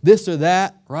pro this or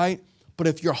that, right? But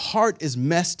if your heart is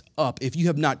messed up, if you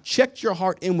have not checked your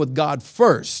heart in with God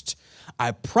first,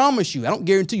 I promise you, I don't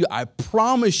guarantee you, I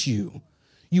promise you,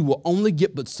 you will only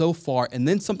get but so far, and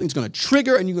then something's going to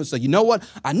trigger, and you're going to say, you know what?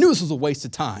 I knew this was a waste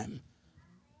of time.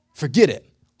 Forget it.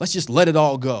 Let's just let it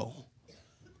all go.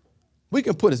 We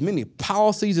can put as many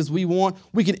policies as we want.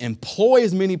 We can employ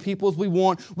as many people as we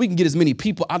want. We can get as many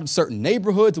people out of certain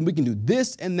neighborhoods, and we can do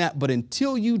this and that. But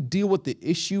until you deal with the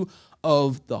issue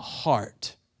of the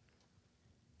heart,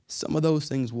 some of those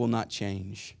things will not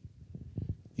change.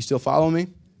 You still follow me?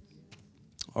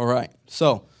 All right.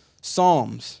 So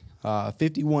Psalms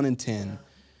 51 and 10.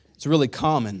 It's really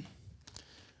common.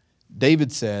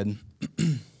 David said,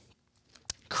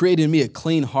 create in me a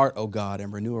clean heart, O God,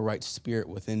 and renew a right spirit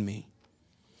within me.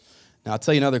 Now, I'll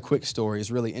tell you another quick story. It's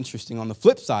really interesting. On the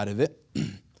flip side of it,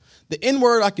 the N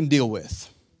word I can deal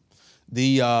with.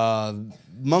 The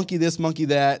monkey this, monkey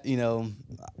that,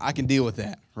 I can deal with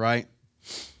that, right?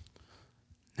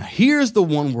 Now, here's the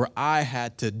one where I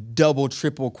had to double,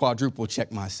 triple, quadruple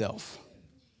check myself.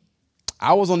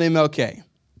 I was on MLK,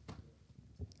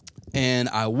 and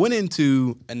I went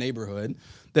into a neighborhood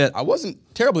that I wasn't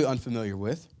terribly unfamiliar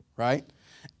with, right?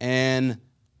 And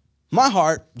my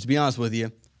heart, to be honest with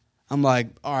you, I'm like,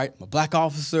 all right, I'm a black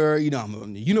officer, I'm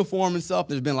in the uniform and stuff.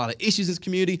 There's been a lot of issues in this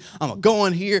community. I'm going to go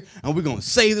in here, and we're going to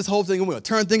save this whole thing, and we're going to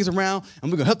turn things around,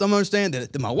 and we're going to help them understand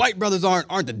that my white brothers aren't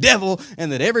the devil, and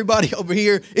that everybody over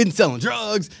here isn't selling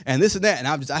drugs, and this and that.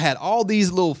 And I had all these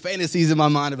little fantasies in my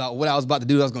mind about what I was about to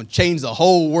do. I was going to change the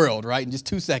whole world, right, in just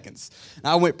 2 seconds. And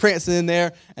I went prancing in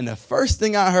there, and the first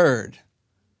thing I heard,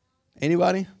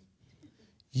 anybody?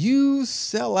 You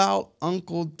sell out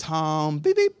Uncle Tom,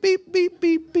 beep, beep, beep, beep,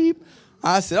 beep, beep.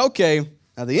 I said, okay,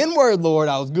 now the N-word, Lord,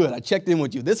 I was good. I checked in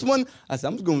with you. This one, I said,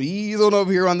 I'm just going to ease on over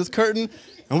here on this curtain, and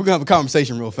we're going to have a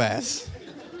conversation real fast.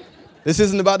 This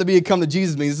isn't about to be a come to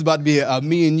Jesus meeting. This is about to be a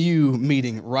me and you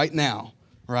meeting right now,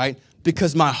 right?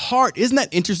 Because my heart, isn't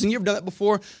that interesting? You ever done that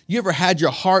before? You ever had your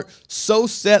heart so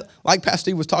set, like Pastor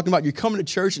Steve was talking about, you're coming to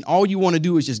church and all you want to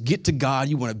do is just get to God.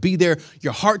 You want to be there.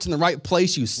 Your heart's in the right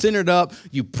place. You centered up.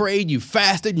 You prayed. You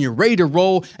fasted. And you're ready to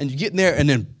roll. And you get in there and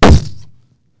then poof,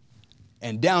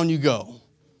 and down you go.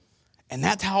 And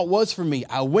that's how it was for me.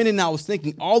 I went in and I was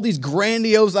thinking all these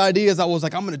grandiose ideas. I was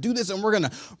like, I'm going to do this and we're going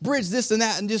to bridge this and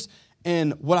that.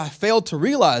 And what I failed to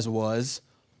realize was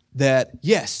that,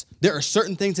 yes, there are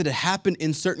certain things that had happened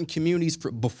in certain communities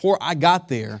before I got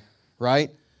there,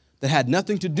 right, that had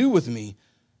nothing to do with me,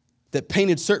 that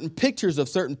painted certain pictures of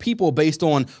certain people based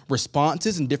on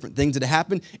responses and different things that had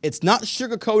happened. It's not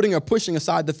sugarcoating or pushing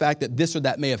aside the fact that this or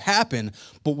that may have happened,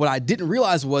 but what I didn't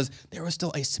realize was there was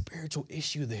still a spiritual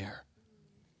issue there.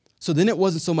 So then it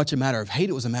wasn't so much a matter of hate,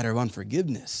 it was a matter of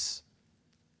unforgiveness,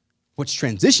 which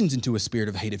transitions into a spirit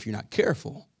of hate if you're not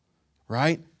careful,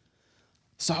 right?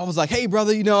 So I was like, hey,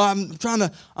 brother, I'm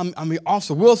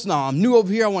Officer Wilson. I'm new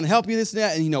over here. I want to help you, this and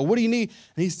that. And, what do you need?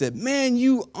 And he said, man,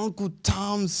 you Uncle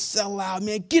Tom sellout,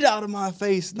 man, get out of my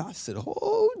face. And I said,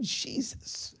 oh,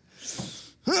 Jesus.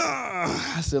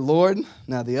 I said, Lord,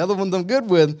 now the other ones I'm good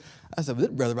with. I said, but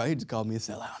this brother right here just called me a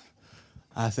sellout.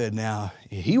 I said, now,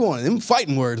 he wanted them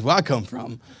fighting words where I come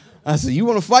from. I said, you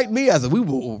want to fight me? I said, we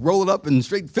will roll it up in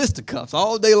straight fisticuffs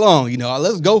all day long.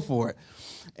 Let's go for it.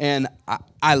 And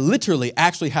I literally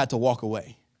actually had to walk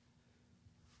away.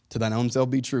 To thine own self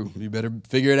be true. You better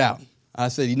figure it out. I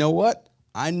said, you know what?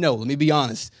 I know, let me be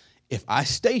honest. If I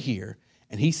stay here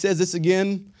and he says this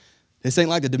again, this ain't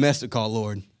like the domestic call,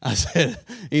 Lord. I said,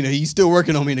 he's still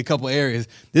working on me in a couple areas.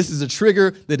 This is a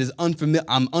trigger that is unfamiliar.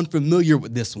 I'm unfamiliar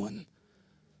with this one.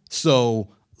 So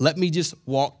let me just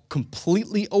walk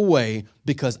completely away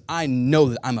because I know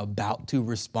that I'm about to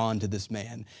respond to this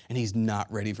man and he's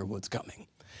not ready for what's coming.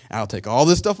 I'll take all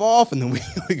this stuff off, and then we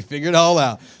can figure it all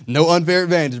out. No unfair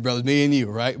advantage, brothers, me and you,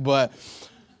 right?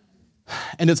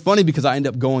 And it's funny because I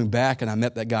ended up going back, and I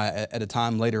met that guy at a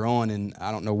time later on, and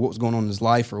I don't know what was going on in his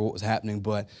life or what was happening,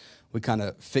 but we kind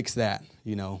of fixed that,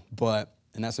 and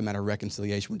that's a matter of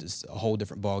reconciliation, which is a whole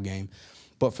different ballgame.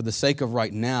 But for the sake of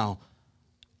right now,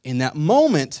 in that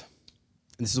moment,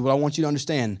 and this is what I want you to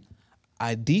understand,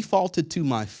 I defaulted to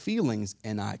my feelings,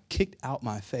 and I kicked out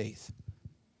my faith.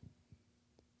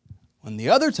 When the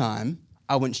other time,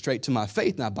 I went straight to my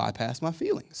faith and I bypassed my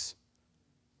feelings,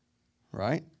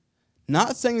 right?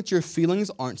 Not saying that your feelings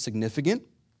aren't significant,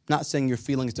 not saying your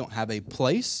feelings don't have a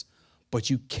place, but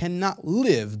you cannot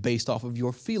live based off of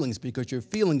your feelings because your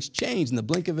feelings change in the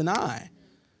blink of an eye,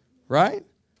 right?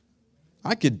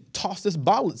 I could toss this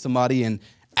bottle at somebody and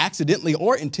accidentally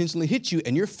or intentionally hit you,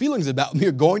 and your feelings about me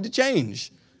are going to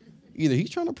change. Either he's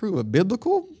trying to prove a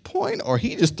biblical point or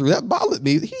he just threw that bottle at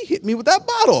me. He hit me with that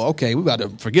bottle. Okay, we got to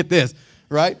forget this,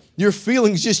 right? Your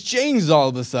feelings just changed all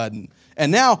of a sudden.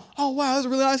 And now, oh, wow, that's a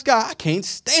really nice guy. I can't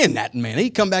stand that man. He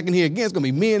come back in here again. It's going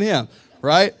to be me and him,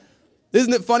 right?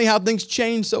 Isn't it funny how things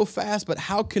change so fast? But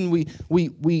how can we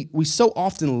so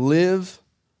often live,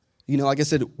 like I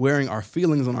said, wearing our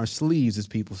feelings on our sleeves, as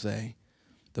people say.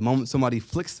 The moment somebody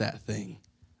flicks that thing.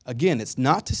 Again, it's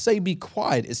not to say be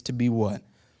quiet. It's to be what?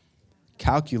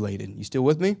 Calculated. You still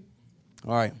with me?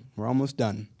 All right, we're almost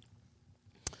done.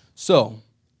 So,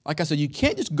 like I said, you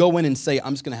can't just go in and say,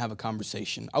 I'm just going to have a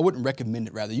conversation. I wouldn't recommend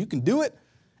it, rather. You can do it,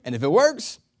 and if it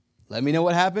works, let me know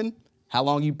what happened, how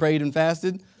long you prayed and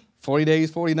fasted, 40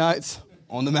 days, 40 nights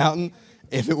on the mountain.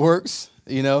 If it works,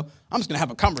 I'm just going to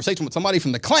have a conversation with somebody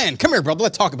from the clan. Come here, brother,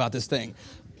 let's talk about this thing.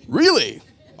 Really?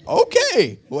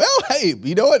 Okay. Well, hey,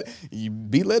 you know what? You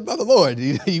be led by the Lord.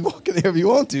 You walk in there if you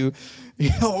want to.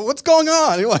 What's going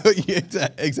on?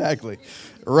 Exactly.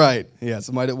 Right. Yeah,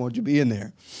 somebody that wants you to be in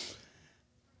there.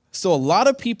 So a lot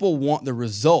of people want the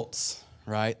results,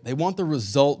 right? They want the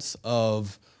results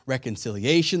of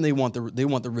reconciliation. They want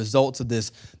the results of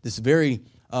this very,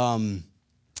 I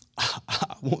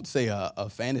won't say a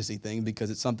fantasy thing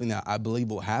because it's something that I believe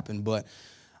will happen. But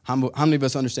how many of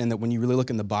us understand that when you really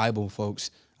look in the Bible, folks,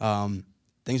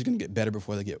 things are going to get better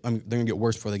before they're going to get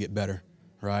worse before they get better,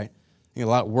 right? A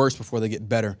lot worse before they get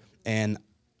better. And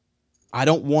I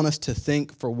don't want us to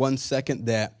think for one second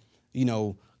that,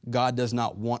 God does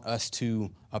not want us to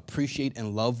appreciate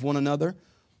and love one another,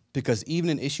 because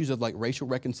even in issues of like racial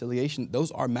reconciliation,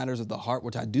 those are matters of the heart,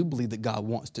 which I do believe that God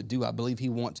wants to do. I believe he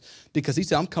wants, because he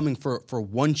said, I'm coming for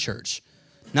one church,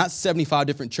 not 75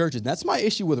 different churches. And that's my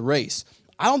issue with race.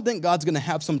 I don't think God's going to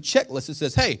have some checklist that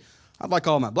says, hey, I'd like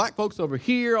all my black folks over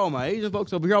here, all my Asian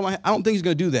folks over here. I don't think he's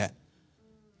going to do that.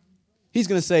 He's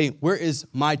going to say, where is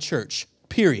my church?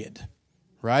 Period.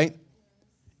 Right?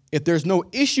 If there's no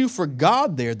issue for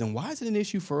God there, then why is it an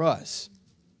issue for us?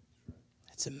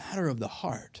 It's a matter of the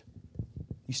heart.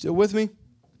 You still with me?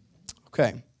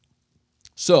 Okay.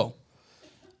 So,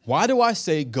 why do I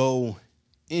say go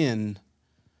in,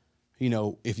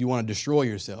 if you want to destroy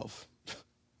yourself,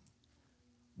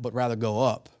 but rather go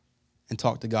up and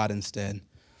talk to God instead?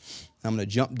 I'm going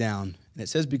to jump down. And it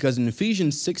says, because in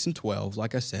Ephesians 6:12,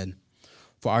 like I said,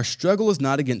 for our struggle is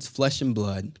not against flesh and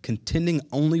blood, contending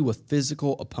only with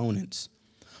physical opponents,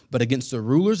 but against the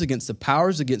rulers, against the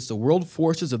powers, against the world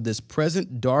forces of this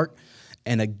present dark,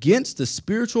 and against the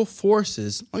spiritual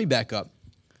forces. Let me back up.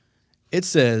 It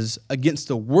says against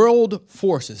the world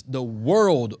forces, the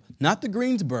world, not the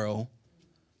Greensboro,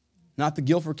 not the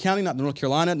Guilford County, not the North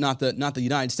Carolina, not the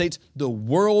United States, the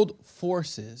world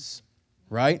forces,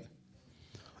 right?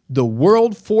 The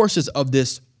world forces of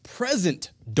this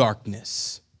present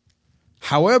darkness,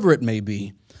 however it may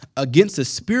be, against the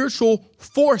spiritual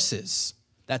forces,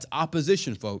 that's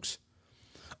opposition, folks,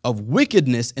 of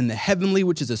wickedness in the heavenly,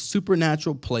 which is the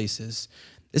supernatural places.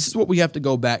 This is what we have to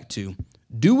go back to.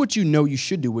 Do what you know you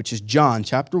should do, which is John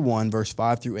chapter 1, verse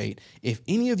 5 through 8. If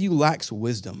any of you lacks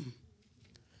wisdom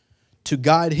to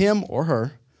guide him or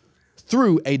her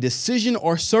through a decision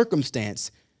or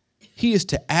circumstance, he is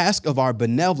to ask of our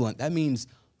benevolent, that means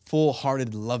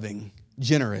full-hearted, loving,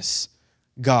 generous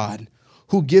God,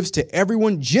 who gives to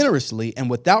everyone generously and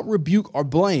without rebuke or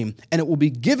blame, and it will be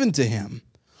given to him.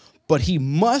 But he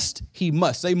must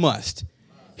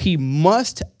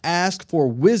ask for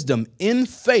wisdom in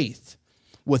faith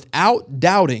without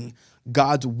doubting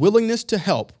God's willingness to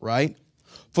help, right?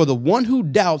 For the one who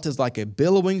doubts is like a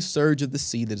billowing surge of the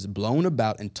sea that is blown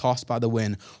about and tossed by the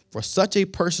wind. For such a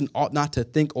person ought not to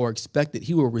think or expect that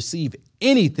he will receive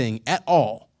anything at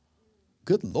all.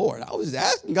 Good Lord, I was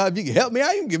asking God if you could help me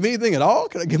out. You can give me anything at all.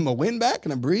 Can I give him a wind back?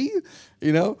 Can I breathe?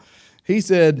 He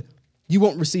said, you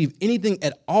won't receive anything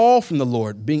at all from the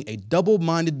Lord, being a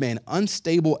double-minded man,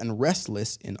 unstable and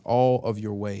restless in all of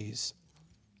your ways.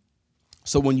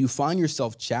 So when you find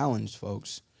yourself challenged,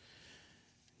 folks,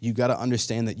 you got to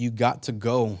understand that you got to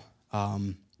go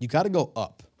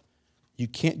up. You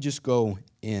can't just go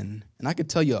in. And I could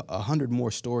tell you 100 more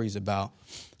stories about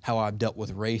how I've dealt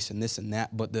with race and this and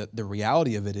that, but the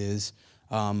reality of it is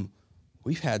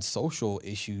we've had social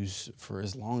issues for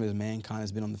as long as mankind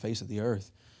has been on the face of the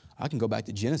earth. I can go back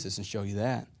to Genesis and show you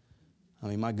that. I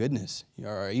mean, my goodness.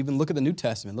 Or even look at the New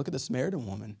Testament. Look at the Samaritan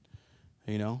woman,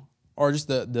 or just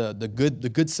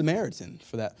the good Samaritan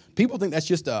for that. People think that's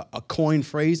just a coined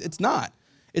phrase. It's not.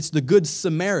 It's the good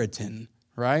Samaritan,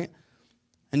 right?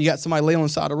 And you got somebody laying on the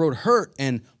side of the road hurt,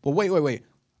 but wait.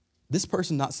 This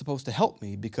person's not supposed to help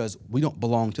me because we don't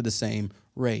belong to the same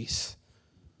race,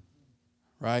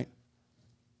 right?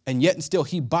 And yet and still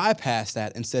he bypassed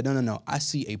that and said, no, I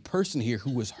see a person here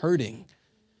who is hurting,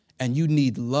 and you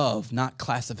need love, not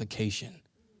classification,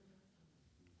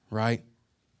 right?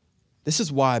 This is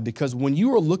why, because when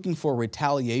you are looking for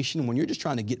retaliation, when you're just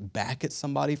trying to get back at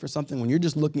somebody for something, when you're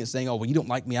just looking at saying, oh, well, you don't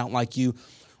like me, I don't like you,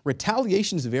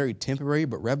 retaliation is very temporary,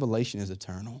 but revelation is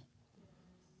eternal,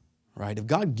 right? If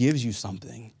God gives you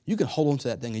something, you can hold on to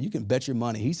that thing and you can bet your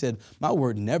money. He said, my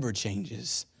word never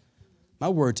changes. My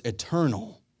word's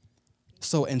eternal.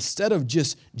 So instead of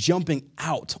just jumping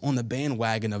out on the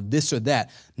bandwagon of this or that,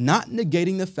 not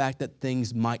negating the fact that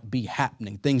things might be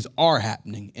happening, things are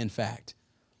happening, in fact.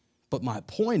 But my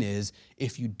point is,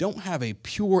 if you don't have a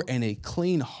pure and a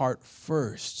clean heart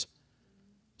first,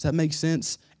 does that make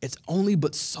sense? It's only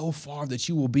but so far that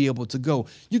you will be able to go.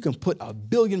 You can put 1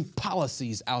 billion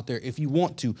policies out there if you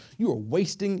want to. You are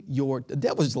wasting the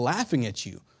devil's laughing at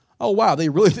you. Oh, wow, they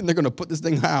really think they're going to put this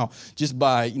thing out just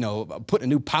by, putting a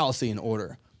new policy in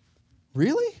order.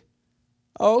 Really?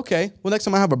 Oh, okay. Well, next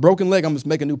time I have a broken leg, I'm just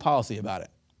make a new policy about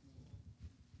it.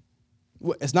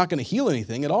 It's not going to heal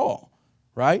anything at all,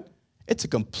 right? It's a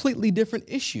completely different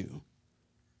issue.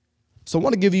 So I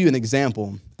want to give you an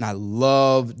example, and I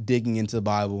love digging into the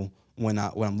Bible when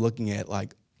I'm looking at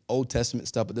like Old Testament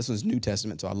stuff, but this one's New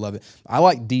Testament, so I love it. I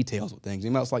like details with things.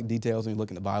 Anybody else like details when you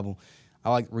look in the Bible? I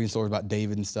like reading stories about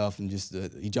David and stuff, and just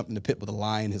he jumped in the pit with a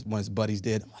lion. One of his buddies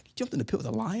did. I'm like, you jumped in the pit with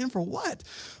a lion for what?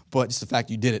 But just the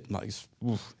fact you did it, like,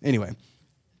 anyway.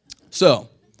 So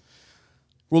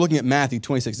we're looking at Matthew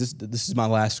 26. This is my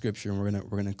last scripture, and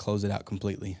we're gonna close it out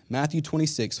completely. Matthew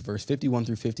 26, verse 51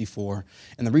 through 54.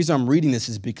 And the reason I'm reading this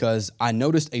is because I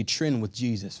noticed a trend with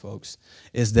Jesus, folks,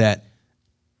 is that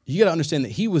you got to understand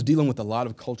that he was dealing with a lot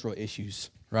of cultural issues,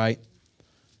 right?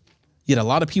 Yet a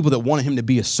lot of people that wanted him to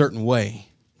be a certain way,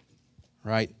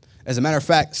 right? As a matter of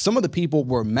fact, some of the people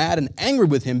were mad and angry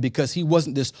with him because he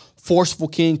wasn't this forceful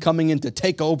king coming in to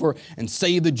take over and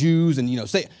save the Jews and,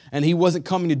 and he wasn't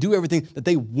coming to do everything that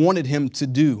they wanted him to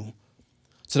do.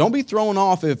 So don't be thrown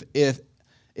off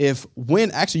if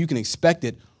when, actually you can expect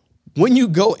it, when you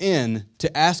go in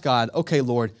to ask God, okay,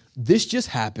 Lord, this just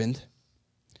happened.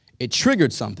 It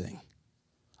triggered something.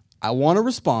 I want to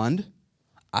respond.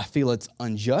 I feel it's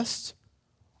unjust.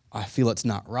 I feel it's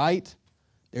not right.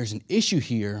 There's an issue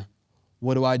here.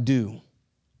 What do I do?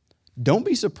 Don't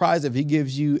be surprised if he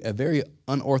gives you a very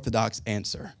unorthodox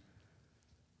answer,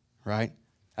 right?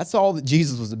 That's all that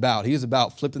Jesus was about. He was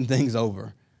about flipping things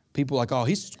over. People are like, oh,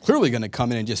 he's clearly going to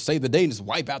come in and just save the day and just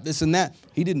wipe out this and that.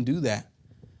 He didn't do that.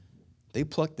 They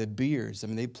plucked the beards.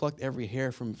 They plucked every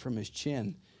hair from his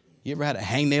chin. You ever had a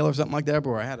hangnail or something like that,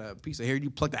 or I had a piece of hair, you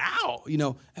plucked it out?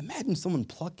 Imagine someone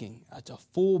plucking a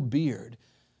full beard.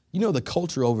 The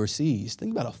culture overseas.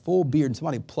 Think about a full beard and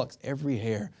somebody plucks every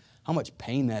hair. How much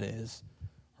pain that is,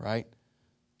 right?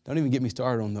 Don't even get me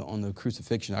started on the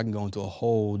crucifixion. I can go into a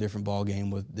whole different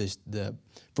ballgame with this.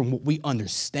 From what we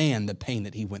understand, the pain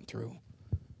that he went through,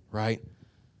 right?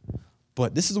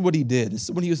 But this is what he did. This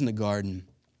is when he was in the garden.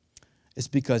 It's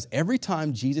because every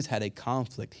time Jesus had a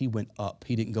conflict, he went up.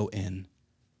 He didn't go in.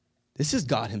 This is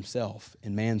God himself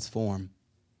in man's form.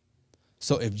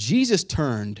 So if Jesus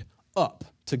turned up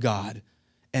to God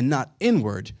and not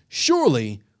inward,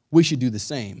 surely we should do the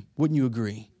same. Wouldn't you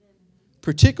agree?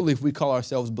 Particularly if we call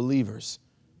ourselves believers.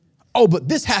 Oh, but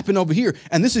this happened over here,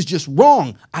 and this is just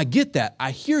wrong. I get that.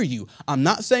 I hear you. I'm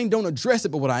not saying don't address it,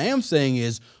 but what I am saying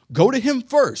is go to him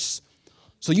first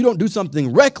so you don't do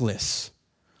something reckless.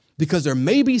 Because there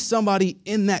may be somebody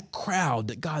in that crowd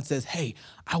that God says, hey,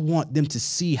 I want them to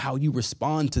see how you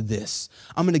respond to this.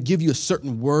 I'm going to give you a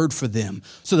certain word for them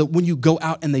so that when you go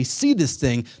out and they see this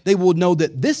thing, they will know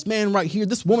that this man right here,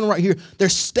 this woman right here, they're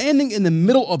standing in the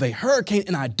middle of a hurricane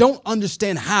and I don't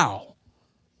understand how.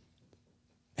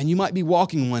 And you might be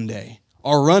walking one day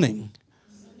or running.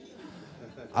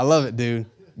 I love it, dude.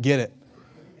 Get it.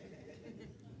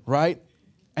 Right?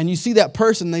 And you see that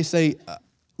person, they say,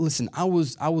 listen, I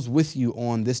was with you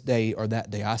on this day or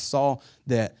that day. I saw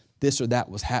that this or that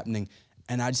was happening,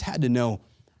 and I just had to know,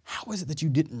 how is it that you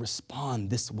didn't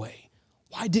respond this way?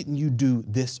 Why didn't you do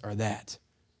this or that?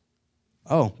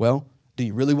 Oh, well, do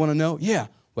you really want to know? Yeah,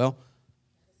 well,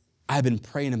 I've been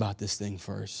praying about this thing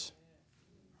first,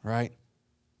 right?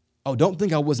 Oh, don't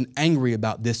think I wasn't angry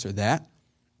about this or that.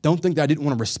 Don't think that I didn't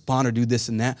want to respond or do this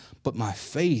and that, but my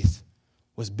faith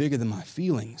was bigger than my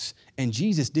feelings. And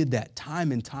Jesus did that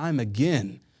time and time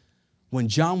again. When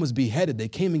John was beheaded, they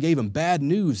came and gave him bad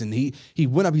news. And he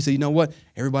went up, he said, you know what?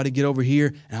 Everybody get over here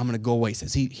and I'm going to go away. He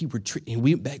says he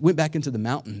went back into the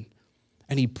mountain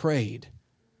and he prayed,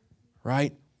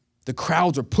 right? The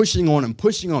crowds are pushing on him,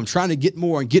 trying to get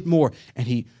more and get more. And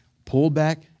he pulled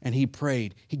back and he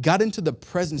prayed. He got into the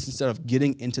presence instead of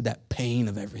getting into that pain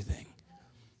of everything.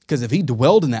 Because if he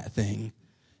dwelled in that thing,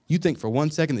 you think for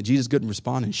 1 second that Jesus couldn't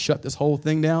respond and shut this whole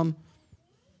thing down?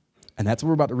 And that's what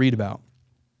we're about to read about.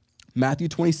 Matthew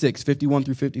 26, 51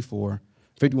 through 54.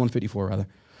 51, 54 rather.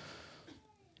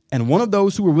 And one of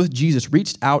those who were with Jesus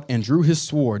reached out and drew his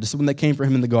sword. This is when they came for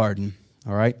him in the garden.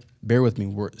 All right. Bear with me.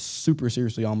 We're super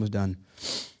seriously almost done.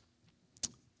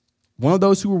 One of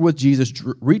those who were with Jesus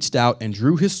reached out and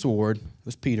drew his sword, it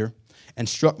was Peter, and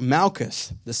struck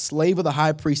Malchus, the slave of the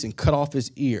high priest, and cut off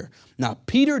his ear. Now,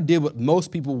 Peter did what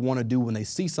most people want to do when they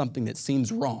see something that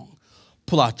seems wrong.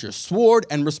 Pull out your sword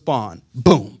and respond.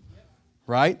 Boom.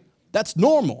 Right? That's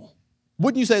normal.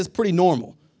 Wouldn't you say it's pretty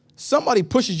normal? Somebody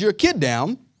pushes your kid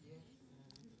down,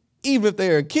 even if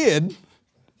they're a kid.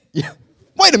 Yeah.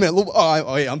 Wait a minute.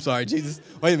 Oh, yeah, I'm sorry, Jesus.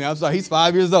 Wait a minute. I'm sorry. He's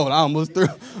 5 years old. I almost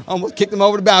kicked him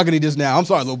over the balcony just now. I'm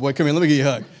sorry, little boy. Come here. Let me give you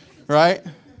a hug. Right?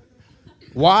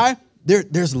 Why?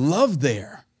 There's love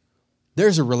there.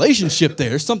 There's a relationship there.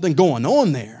 There's something going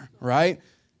on there. Right?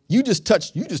 You just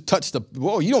touch the,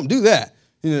 whoa, you don't do that.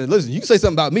 Listen, you can say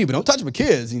something about me, but don't touch my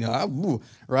kids.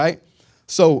 Right?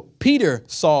 So Peter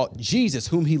saw Jesus,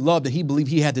 whom he loved, and he believed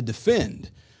he had to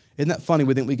defend. Isn't that funny?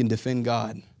 We think we can defend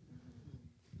God.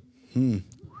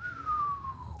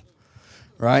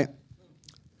 Right?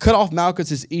 Cut off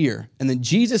Malchus' ear. And then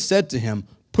Jesus said to him,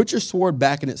 put your sword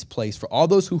back in its place, for all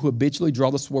those who habitually draw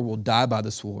the sword will die by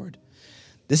the sword.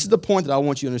 This is the point that I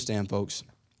want you to understand, folks,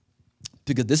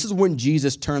 because this is when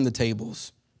Jesus turned the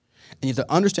tables. And you have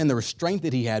to understand the restraint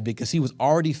that he had because he was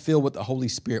already filled with the Holy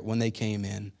Spirit when they came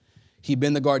in. He'd been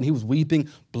in the garden. He was weeping.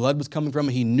 Blood was coming from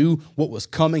him. He knew what was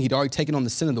coming. He'd already taken on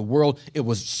the sin of the world. It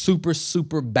was super,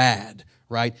 super bad,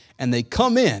 right? And they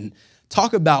come in,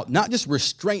 talk about not just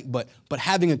restraint, but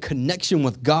having a connection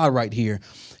with God right here.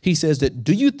 He says that,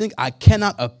 do you think I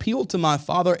cannot appeal to my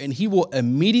Father and he will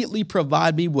immediately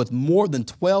provide me with more than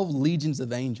 12 legions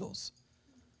of angels?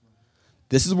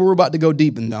 This is where we're about to go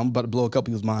deep, and I'm about to blow a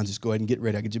couple people's minds. Just go ahead and get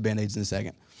ready. I'll get you Band-Aids in a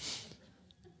second.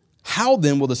 How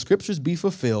then will the scriptures be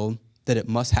fulfilled that it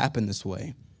must happen this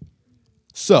way?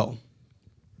 So,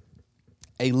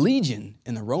 a legion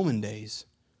in the Roman days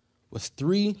was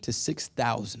 3,000 to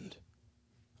 6,000.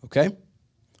 Okay?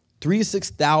 3,000 to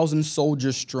 6,000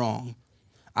 soldiers strong.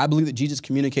 I believe that Jesus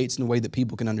communicates in a way that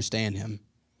people can understand him.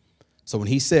 So when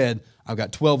he said, I've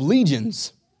got 12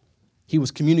 legions, he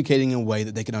was communicating in a way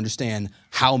that they could understand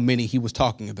how many he was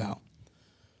talking about.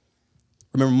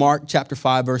 Remember Mark chapter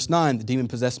 5, verse 9, the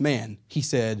demon-possessed man. He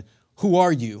said, who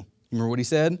are you? Remember what he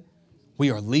said?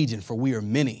 We are legion, for we are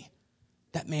many.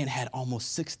 That man had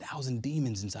almost 6,000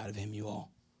 demons inside of him, you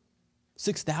all.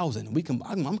 6,000.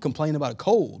 I'm complaining about a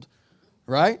cold,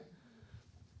 right?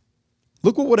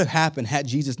 Look what would have happened had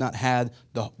Jesus not had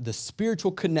the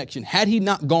spiritual connection. Had he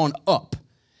not gone up,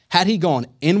 had he gone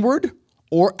inward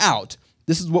or out,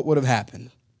 this is what would have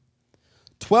happened.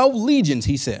 12 legions,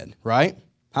 he said, right?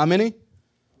 How many?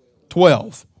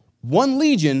 12. One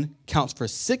legion counts for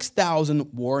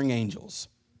 6,000 warring angels.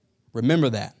 Remember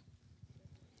that.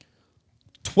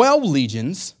 12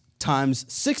 legions times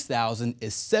 6,000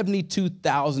 is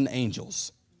 72,000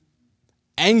 angels.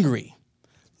 Angry.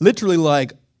 Literally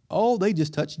like, oh, they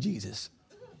just touched Jesus.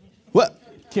 What?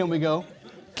 Can we go?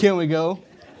 Can we go?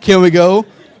 Can we go?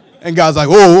 And God's like,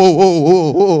 whoa, whoa, whoa,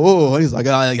 whoa, whoa, whoa. And he's like,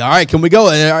 all right, can we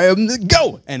go? And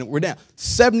go. And we're down.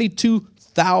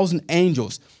 72,000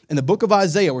 angels. In the book of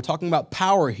Isaiah, we're talking about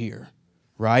power here,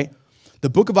 right? The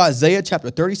book of Isaiah, chapter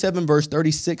 37, verse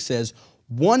 36 says,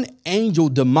 one angel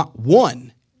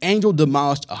demolished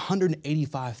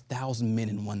 185,000 men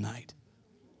in one night.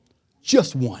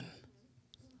 Just one.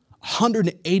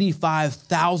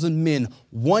 185,000 men,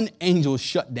 one angel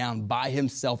shut down by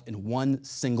himself in one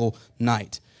single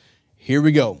night. Here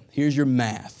we go. Here's your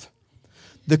math.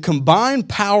 The combined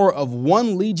power of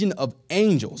one legion of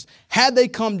angels, had they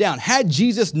come down, had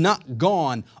Jesus not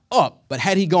gone up, but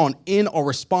had he gone in or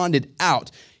responded out,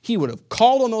 he would have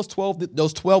called on those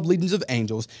 12 legions of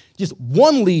angels. Just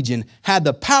one legion had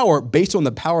the power, based on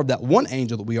the power of that one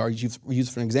angel that we use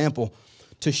for an example,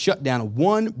 to shut down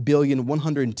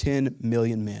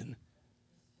 1,110,000,000 men.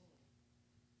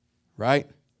 Right?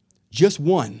 Just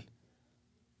one.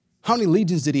 How many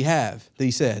legions did he have that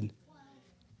he said?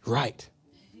 Right.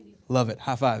 Love it.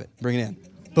 High five it. Bring it in.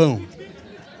 Boom.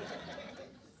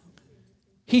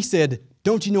 He said,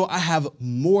 don't you know I have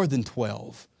more than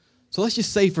 12? So let's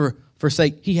just say for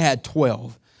sake, he had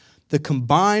 12. The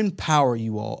combined power,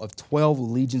 you all, of 12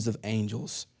 legions of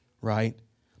angels, right?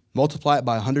 Multiply it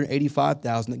by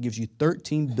 185,000, that gives you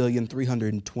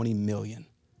 13,320,000,000.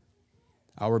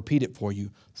 I'll repeat it for you.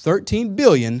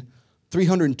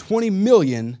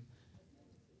 13,320,000,000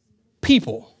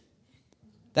 people.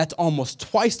 That's almost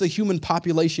twice the human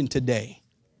population today.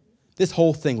 This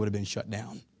whole thing would have been shut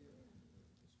down.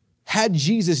 Had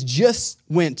Jesus just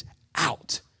went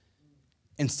out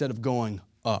instead of going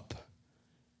up.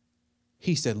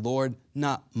 He said, Lord,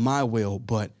 not my will,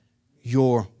 but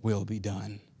your will be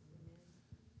done.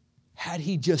 had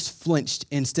he just flinched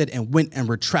instead and went and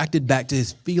retracted back to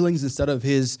his feelings instead of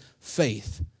his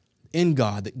faith in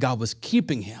God, that God was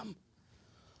keeping him,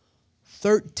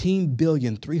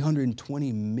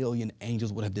 13,320,000,000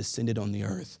 angels would have descended on the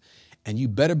earth. And you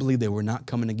better believe they were not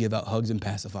coming to give out hugs and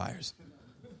pacifiers.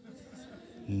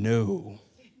 No.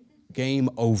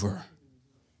 Game over.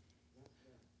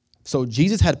 So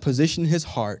Jesus had positioned his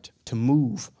heart to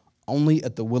move only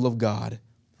at the will of God,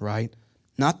 right?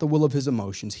 Not the will of his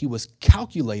emotions. He was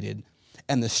calculated,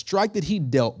 and the strike that he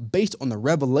dealt based on the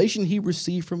revelation he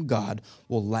received from God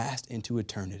will last into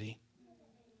eternity.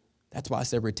 That's why I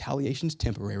said retaliation's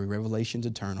temporary, revelation's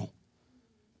eternal.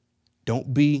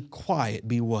 Don't be quiet,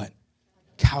 be what?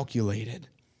 Calculated.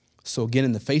 So again,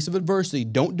 in the face of adversity,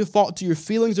 don't default to your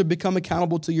feelings or become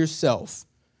accountable to yourself.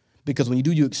 Because when you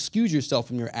do, you excuse yourself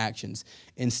from your actions.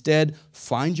 Instead,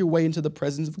 find your way into the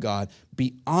presence of God.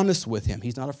 Be honest with him.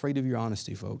 He's not afraid of your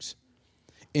honesty, folks.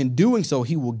 In doing so,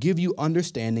 he will give you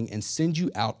understanding and send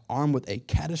you out armed with a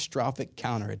catastrophic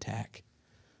counterattack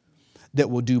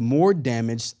that will do more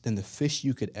damage than the fist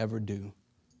you could ever do.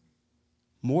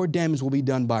 More damage will be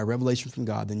done by revelation from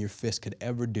God than your fist could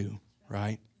ever do,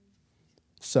 right?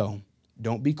 So,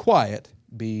 don't be quiet,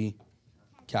 be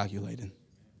calculated.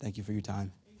 Thank you for your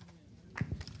time.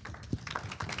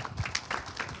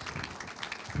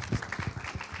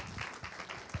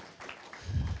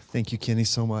 Thank you, Kenny,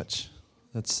 so much.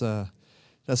 That's not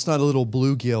a little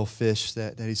bluegill fish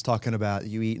that he's talking about that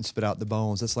you eat and spit out the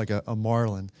bones. That's like a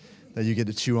marlin that you get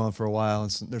to chew on for a while,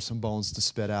 and there's some bones to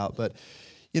spit out. But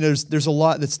there's a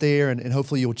lot that's there, and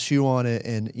hopefully you'll chew on it.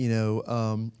 And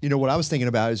what I was thinking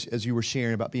about as you were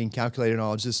sharing about being calculated and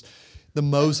all, is just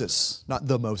Moses,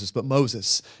 but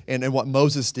Moses, and what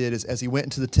Moses did is as he went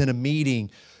into the tent of meeting,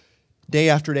 day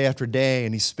after day after day,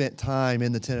 and he spent time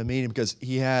in the tent of meeting because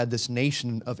he had this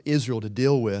nation of Israel to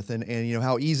deal with, and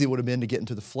how easy it would have been to get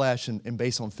into the flesh and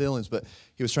based on feelings, but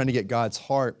he was trying to get God's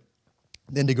heart,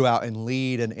 then to go out and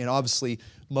lead, and obviously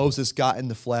Moses got in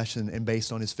the flesh and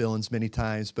based on his feelings many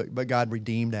times, but God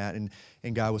redeemed that, and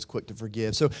God was quick to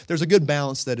forgive. So there's a good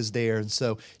balance that is there, and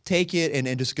so take it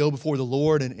and just go before the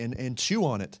Lord and chew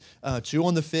on it, chew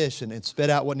on the fish and spit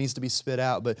out what needs to be spit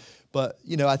out. But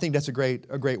I think that's a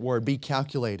great word. Be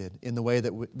calculated in the way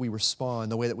that we respond,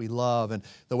 the way that we love, and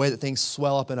the way that things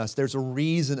swell up in us. There's a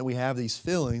reason that we have these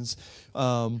feelings.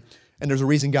 And there's a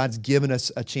reason God's given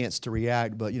us a chance to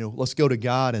react, but let's go to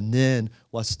God and then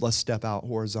let's step out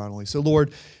horizontally. So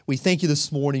Lord, we thank you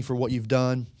this morning for what you've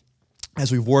done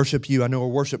as we worship you. I know our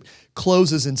worship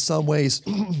closes in some ways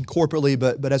corporately,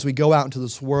 but as we go out into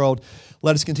this world,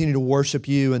 let us continue to worship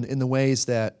you in the ways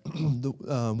that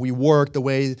we work, the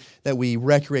way that we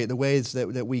recreate, the ways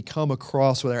that we come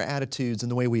across with our attitudes and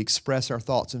the way we express our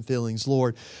thoughts and feelings.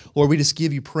 Lord, we just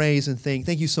give you praise and thank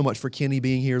you so much for Kenny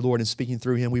being here, Lord, and speaking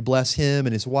through him. We bless him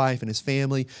and his wife and his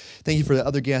family. Thank you for the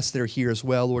other guests that are here as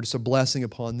well, Lord. It's a blessing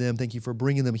upon them. Thank you for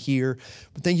bringing them here.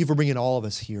 But thank you for bringing all of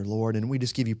us here, Lord, and we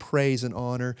just give you praise and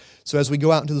honor. So as we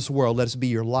go out into this world, let us be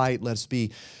your light. Let us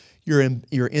be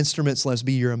your instruments. Let us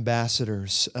be your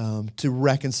ambassadors to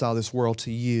reconcile this world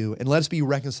to you. And let us be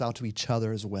reconciled to each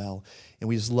other as well. And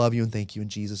we just love you and thank you in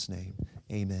Jesus' name.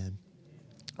 Amen.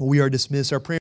 We are dismissed. Our prayer